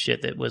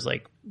shit that was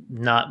like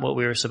not what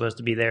we were supposed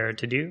to be there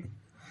to do.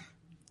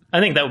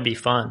 I think that would be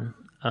fun.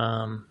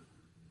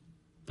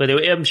 But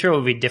I'm sure it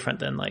would be different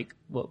than like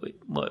what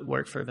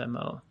worked for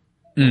Venmo,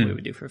 what we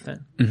would do for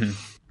Fin. Mm-hmm.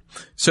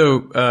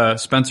 So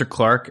Spencer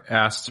Clark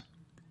asked,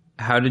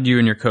 how did you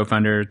and your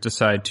co-founder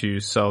decide to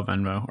sell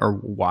Venmo, or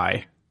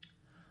why?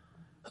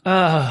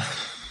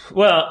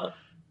 Well,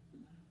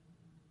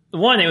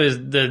 one, it was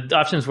the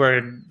options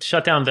were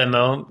shut down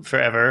Venmo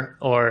forever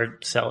or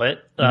sell it.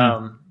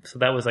 So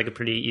that was like a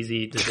pretty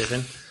easy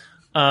decision.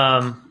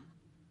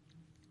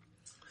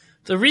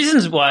 The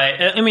reasons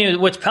why, I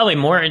mean, what's probably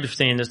more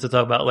interesting is to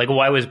talk about like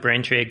why was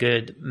Braintree a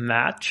good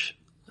match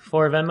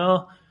for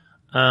Venmo?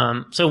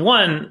 So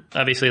one,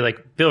 obviously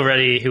like Bill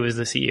Ready, who was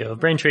the CEO of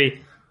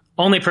Braintree,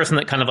 only person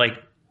that kind of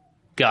like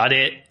got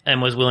it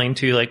and was willing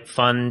to like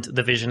fund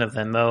the vision of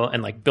Venmo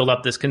and like build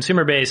up this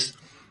consumer base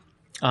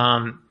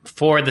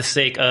for the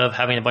sake of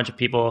having a bunch of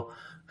people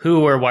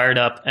who were wired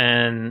up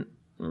and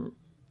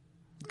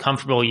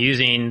comfortable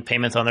using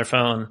payments on their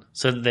phone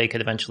so that they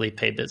could eventually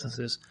pay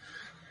businesses.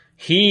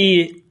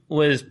 He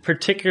was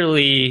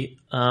particularly,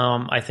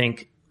 I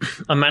think,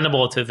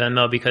 amenable to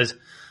Venmo because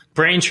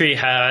Braintree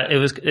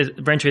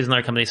Braintree is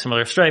another company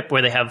similar to Stripe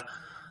where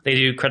they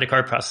do credit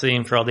card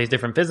processing for all these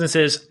different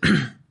businesses.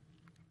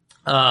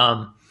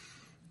 And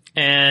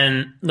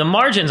the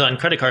margins on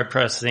credit card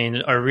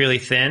processing are really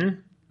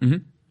thin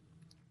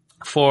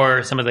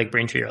for some of like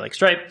Braintree or like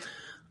Stripe.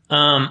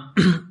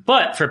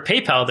 But for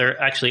PayPal,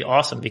 they're actually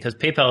awesome because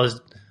PayPal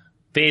is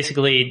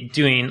basically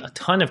doing a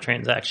ton of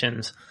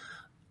transactions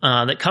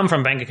that come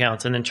from bank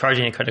accounts and then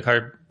charging a credit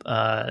card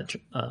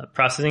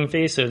processing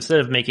fee. So instead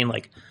of making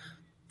like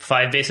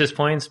 5 basis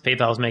points,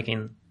 PayPal is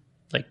making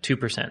like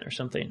 2% or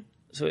something.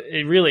 So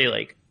it really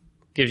like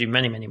gives you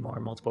many, many more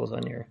multiples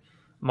on your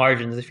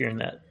margins if you're in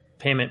that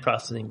payment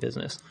processing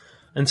business.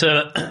 And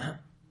so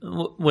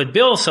what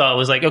Bill saw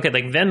was like, okay,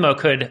 like Venmo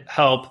could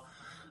help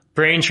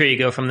Braintree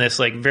go from this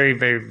like very,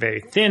 very, very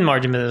thin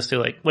margin business to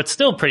like what's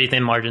still pretty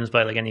thin margins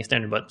by like any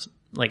standard, but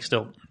like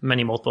still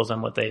many multiples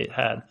on what they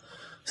had.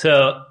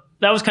 So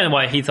that was kind of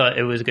why he thought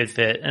it was a good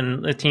fit,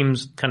 and the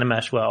teams kind of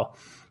meshed well.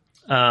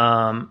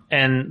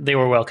 And they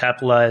were well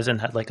capitalized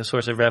and had like a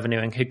source of revenue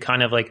and could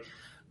kind of like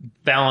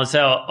balance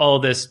out all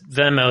this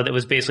Venmo that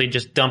was basically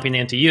just dumping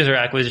into user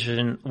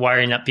acquisition,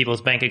 wiring up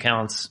people's bank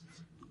accounts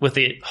with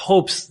the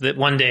hopes that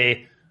one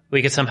day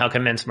we could somehow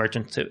convince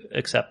merchants to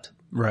accept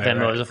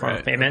Venmo as a form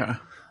of payment.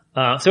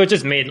 Okay. So it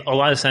just made a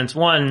lot of sense.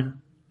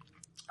 One,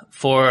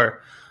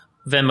 for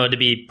Venmo to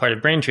be part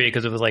of Braintree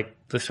because it was like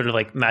the sort of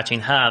like matching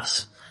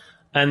halves.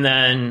 And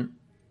then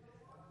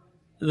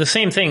the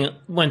same thing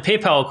when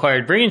PayPal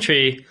acquired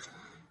Braintree,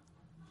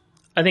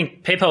 I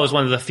think PayPal was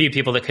one of the few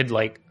people that could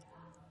like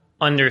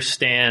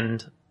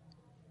understand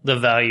the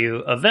value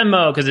of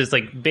Venmo because it's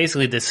like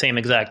basically the same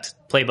exact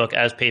playbook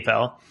as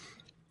PayPal.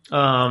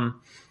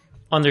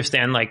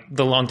 Understand like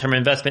the long-term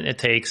investment it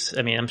takes.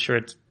 I mean, I'm sure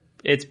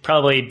it's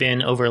probably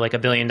been over like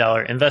 $1 billion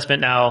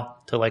investment now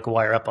to like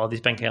wire up all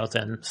these bank accounts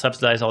and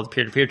subsidize all the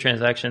peer-to-peer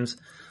transactions,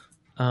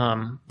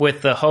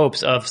 with the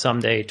hopes of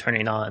someday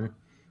turning on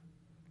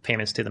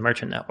payments to the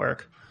merchant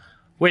network,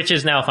 which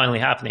is now finally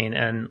happening.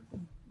 And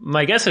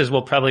my guess is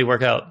will probably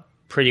work out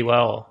pretty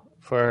well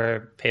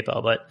for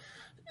PayPal, but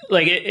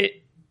like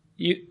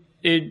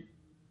it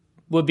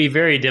would be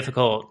very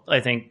difficult,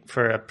 I think,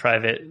 for a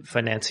private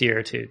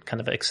financier to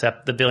kind of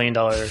accept the $1 billion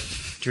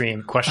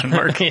dream. Question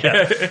mark.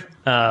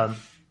 Yeah.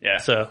 Yeah.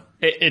 So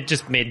it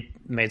just made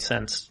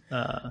sense.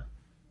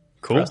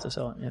 Cool. For us to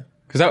sell it. Yeah.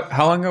 Because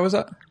how long ago was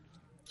that?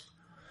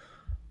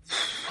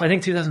 I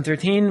think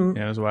 2013.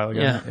 Yeah, it was a while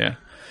ago. Yeah.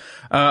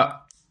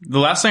 The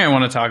last thing I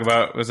want to talk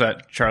about was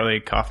that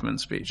Charlie Kaufman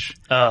speech.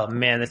 Oh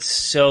man, it's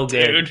so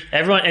good. Dude.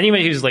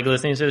 Anybody who's like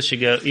listening to this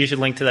should go. You should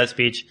link to that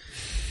speech.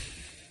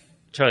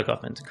 Charlie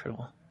Kaufman's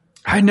incredible.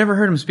 I'd never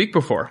heard him speak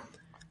before.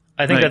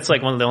 I think that's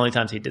like one of the only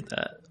times he did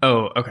that.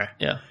 Oh, okay.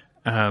 Yeah.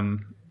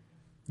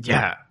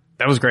 Yeah,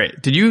 that was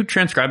great. Did you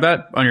transcribe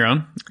that on your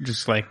own?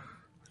 Just like...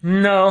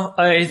 No,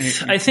 I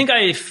think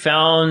I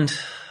found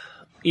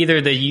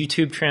either the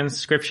YouTube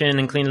transcription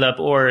and cleaned it up,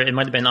 or it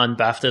might have been on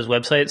BAFTA's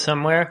website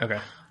somewhere. Okay.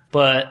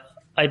 But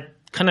I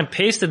kind of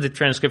pasted the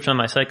transcription on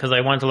my site because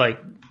I wanted to like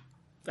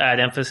add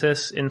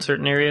emphasis in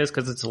certain areas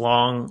because it's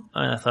long,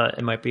 and I thought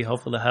it might be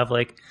helpful to have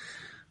like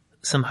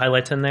some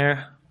highlights in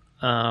there.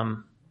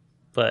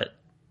 But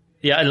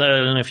yeah, I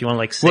don't know if you want to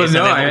like say something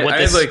about what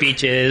this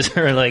speech is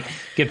or like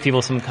give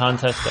people some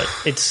context, but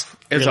it's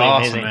really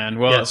awesome, amazing. Man.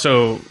 Well, yeah.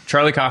 So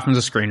Charlie Kaufman's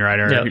a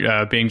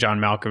screenwriter, being John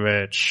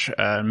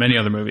Malkovich, many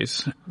other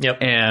movies. Yep.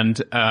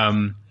 And,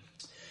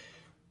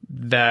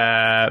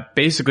 that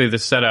basically the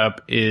setup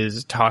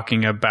is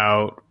talking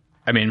about,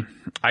 I mean,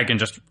 I can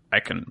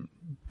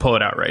pull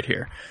it out right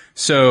here.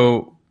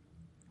 So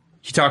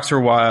he talks for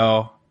a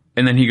while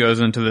and then he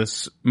goes into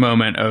this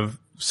moment of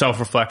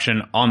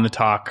self-reflection on the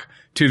talk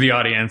to the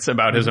audience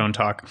about his own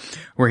talk,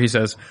 where he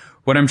says,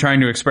 what I'm trying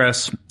to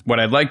express, what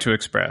I'd like to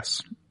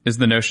express, is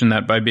the notion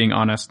that by being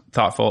honest,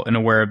 thoughtful, and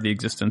aware of the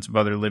existence of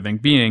other living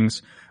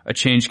beings, a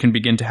change can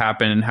begin to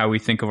happen in how we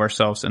think of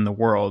ourselves in the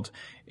world,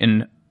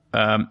 and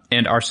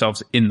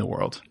ourselves in the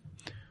world.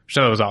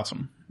 So that was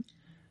awesome.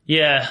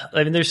 Yeah,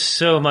 I mean, there's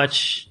so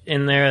much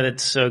in there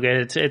that's so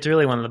good. It's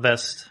really one of the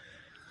best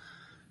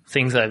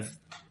things I've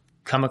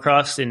come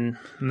across in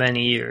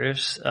many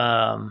years.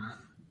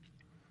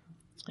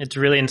 It's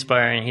really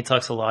inspiring. He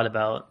talks a lot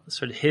about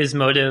sort of his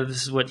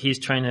motives, what he's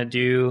trying to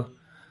do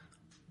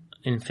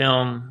in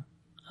film,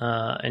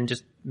 and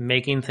just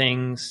making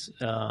things.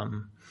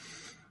 And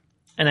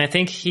I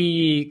think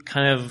he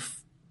kind of,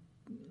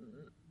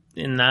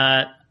 in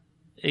that,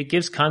 it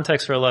gives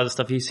context for a lot of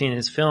stuff he's seen in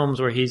his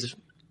films where he's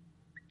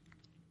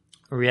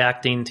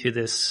reacting to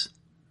this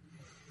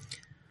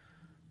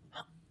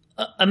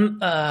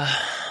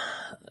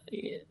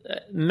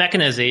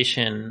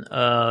mechanization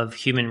of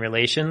human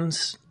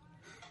relations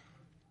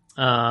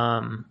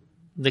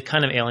that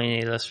kind of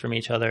alienate us from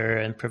each other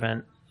and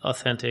prevent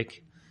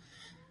authentic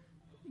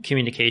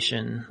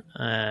communication.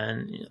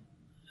 And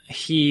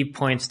he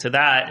points to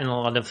that in a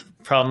lot of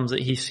problems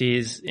that he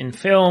sees in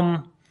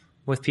film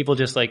with people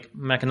just like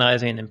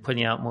mechanizing and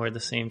putting out more of the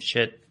same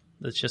shit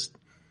that's just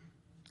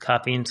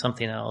copying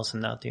something else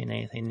and not doing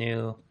anything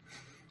new.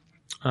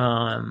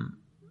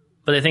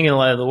 But I think in a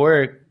lot of the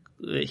work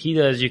that he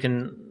does, you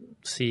can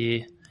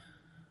see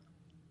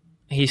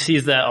he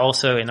sees that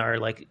also in our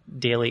like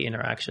daily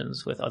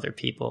interactions with other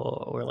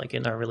people, or like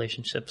in our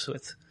relationships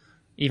with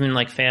even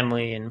like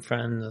family and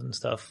friends and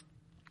stuff.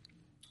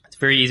 It's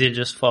very easy to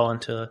just fall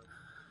into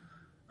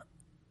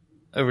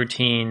a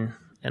routine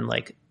and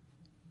like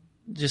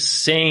just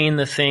saying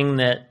the thing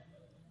that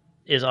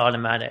is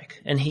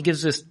automatic. And he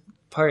gives there's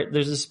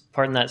this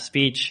part in that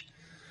speech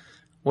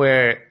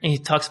where he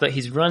talks about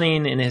he's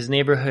running in his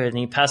neighborhood and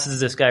he passes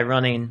this guy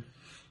running,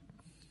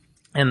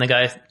 and the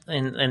guy,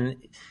 and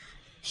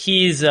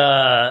he's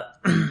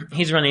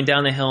running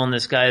down the hill and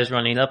this guy is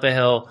running up a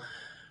hill,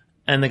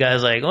 and the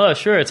guy's like, "Oh,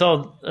 sure, it's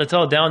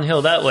all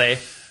downhill that way."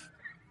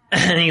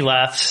 And he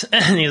laughs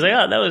and he's like,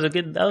 "Oh, that was a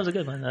good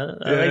one. I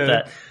like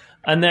that."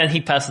 And then he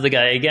passes the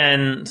guy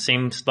again,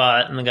 same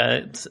spot, and the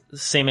guy,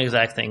 same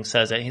exact thing,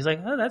 says it. He's like,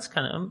 "Oh, that's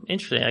kind of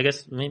interesting. I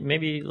guess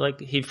maybe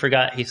like he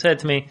forgot he said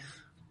to me."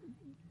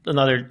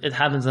 It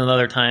happens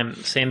another time,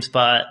 same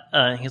spot.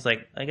 He's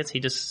like, "I guess he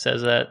just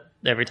says that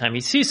every time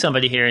he sees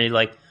somebody here," and he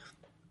like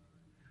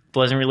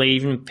wasn't really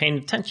even paying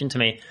attention to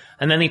me.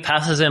 And then he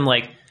passes him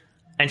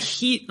and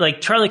he,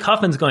 like, Charlie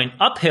Kaufman's going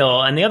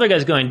uphill and the other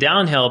guy's going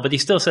downhill, but he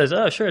still says,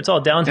 "Oh, sure, it's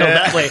all downhill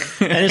that way."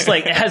 And it's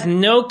like, it has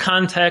no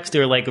context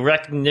or like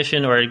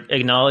recognition or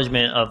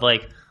acknowledgement of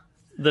like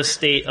the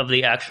state of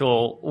the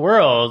actual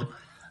world.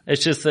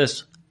 It's just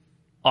this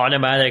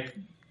automatic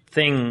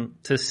thing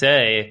to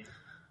say.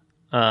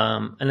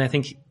 And I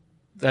think,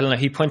 I don't know,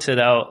 he points it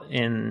out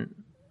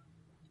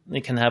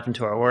it can happen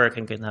to our work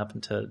and can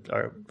happen to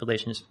our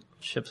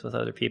relationships with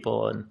other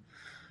people. And,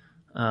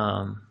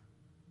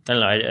 I don't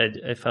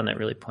know. I found that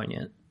really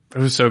poignant. It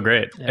was so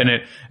great. Yeah.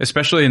 And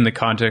especially in the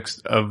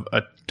context of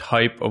a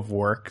type of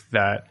work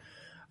that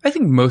I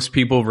think most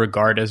people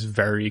regard as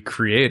very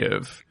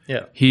creative.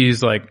 Yeah.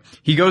 He's like,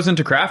 he goes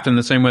into craft in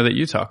the same way that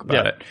you talk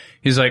about it.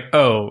 He's like,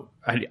 "Oh,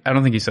 I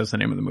don't think he says the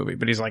name of the movie,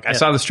 but he's like, I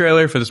saw this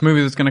trailer for this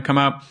movie that's going to come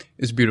out.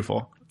 It's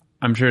beautiful.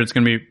 I'm sure it's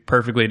going to be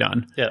perfectly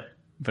done. Yeah.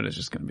 But it's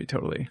just going to be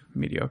totally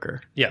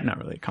mediocre. Yeah. Not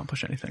really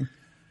accomplish anything."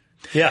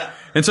 Yeah.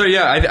 And so,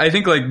 yeah, I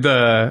think like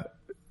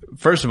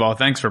first of all,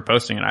 thanks for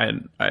posting it. I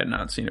had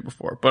not seen it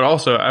before, but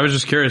also I was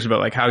just curious about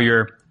like how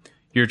you're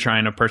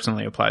trying to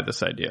personally apply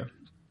this idea,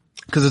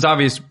 because it's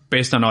obvious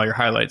based on all your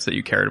highlights that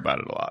you cared about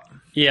it a lot.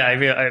 Yeah, I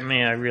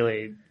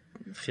really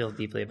feel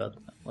deeply about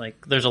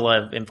like there's a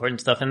lot of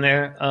important stuff in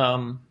there.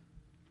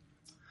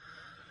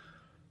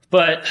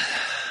 But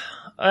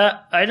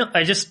I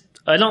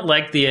don't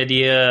like the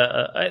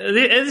idea.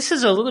 This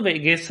is a little bit, I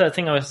guess the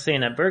thing I was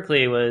saying at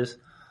Berkeley was,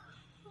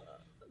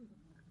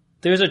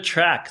 there's a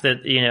track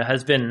that,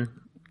 has been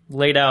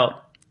laid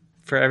out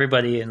for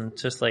everybody, and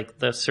just like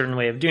the certain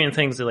way of doing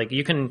things that like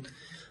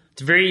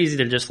it's very easy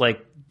to just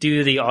like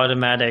do the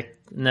automatic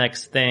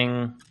next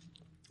thing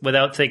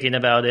without thinking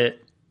about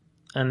it,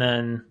 and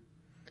then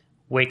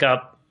wake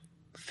up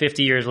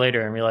 50 years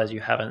later and realize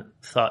you haven't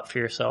thought for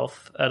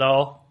yourself at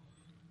all.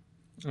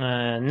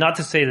 Not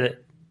to say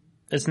that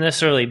it's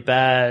necessarily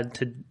bad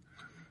to,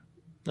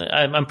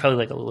 I'm probably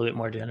like a little bit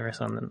more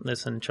generous on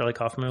this than Charlie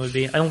Kaufman would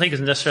be. I don't think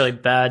it's necessarily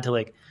bad to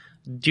like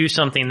do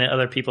something that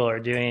other people are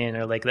doing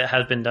or like that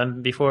has been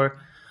done before,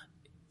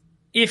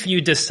 if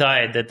you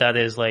decide that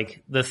is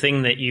like the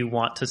thing that you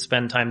want to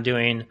spend time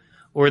doing,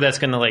 or that's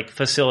going to like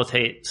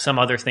facilitate some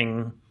other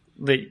thing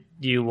that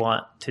you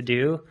want to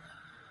do.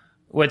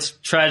 What's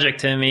tragic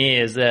to me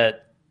is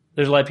that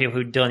there's a lot of people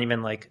who don't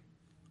even like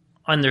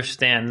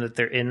understand that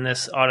they're in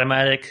this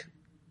automatic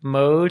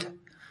mode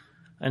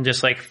and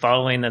just like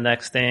following the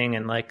next thing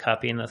and like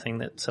copying the thing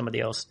that somebody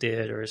else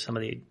did, or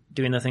somebody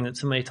doing the thing that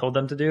somebody told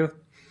them to do.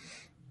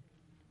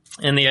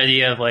 And the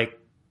idea of like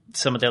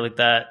somebody like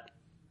that,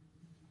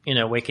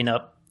 waking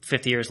up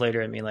 50 years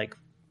later and being like,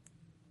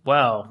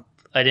 "Wow,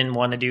 I didn't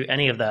want to do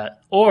any of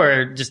that,"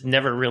 or just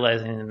never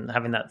realizing and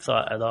having that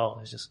thought at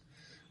all. It's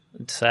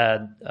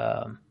sad.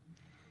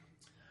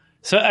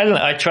 So I don't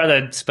know. I try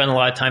to spend a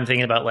lot of time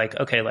thinking about like,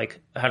 okay, like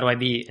how do I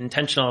be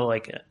intentional?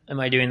 Like, am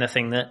I doing the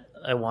thing that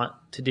I want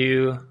to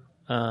do?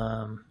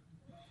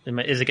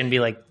 Is it going to be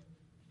like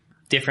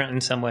different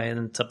in some way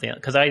than something else?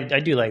 Because I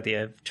do like the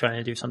idea of trying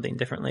to do something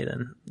differently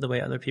than the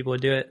way other people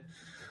would do it.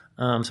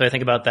 So I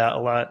think about that a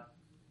lot,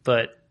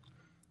 but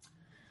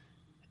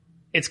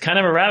it's kind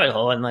of a rabbit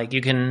hole, and like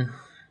you can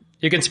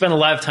spend a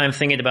lot of time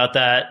thinking about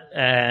that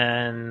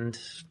and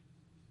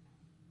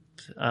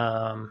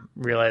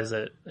realize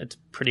that it's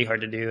pretty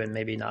hard to do and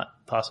maybe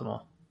not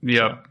possible.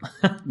 Yep.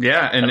 So,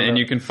 yeah. And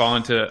you can fall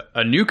into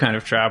a new kind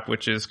of trap,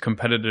 which is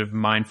competitive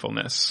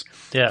mindfulness,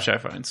 which I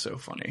find so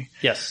funny.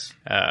 Yes.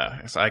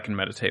 So I can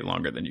meditate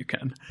longer than you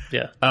can.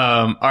 Yeah.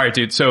 All right,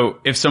 dude. So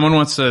if someone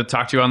wants to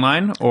talk to you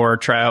online or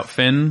try out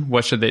Finn,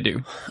 what should they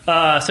do?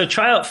 So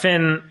try out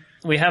Finn.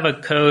 We have a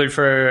code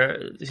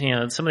for,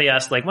 somebody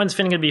asked like, when's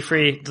Finn going to be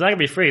free? It's not going to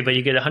be free, but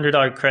you get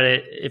 $100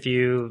 credit if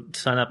you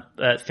sign up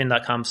at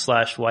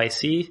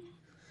finn.com/YC.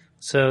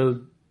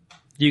 So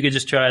you could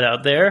just try it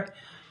out there.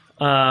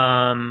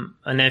 And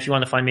then if you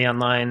want to find me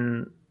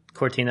online,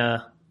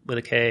 Cortina with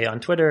a K on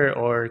Twitter,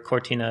 or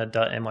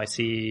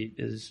cortina.nyc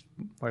is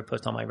where I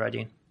post all my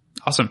writing.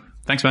 Awesome.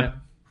 Thanks, man. Yeah.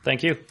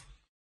 Thank you.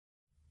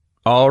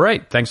 All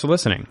right. Thanks for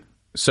listening.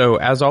 So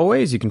as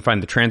always, you can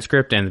find the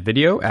transcript and the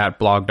video at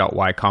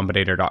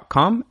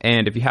blog.ycombinator.com.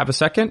 And if you have a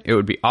second, it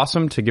would be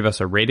awesome to give us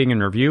a rating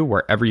and review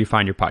wherever you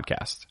find your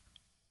podcast.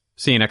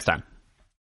 See you next time.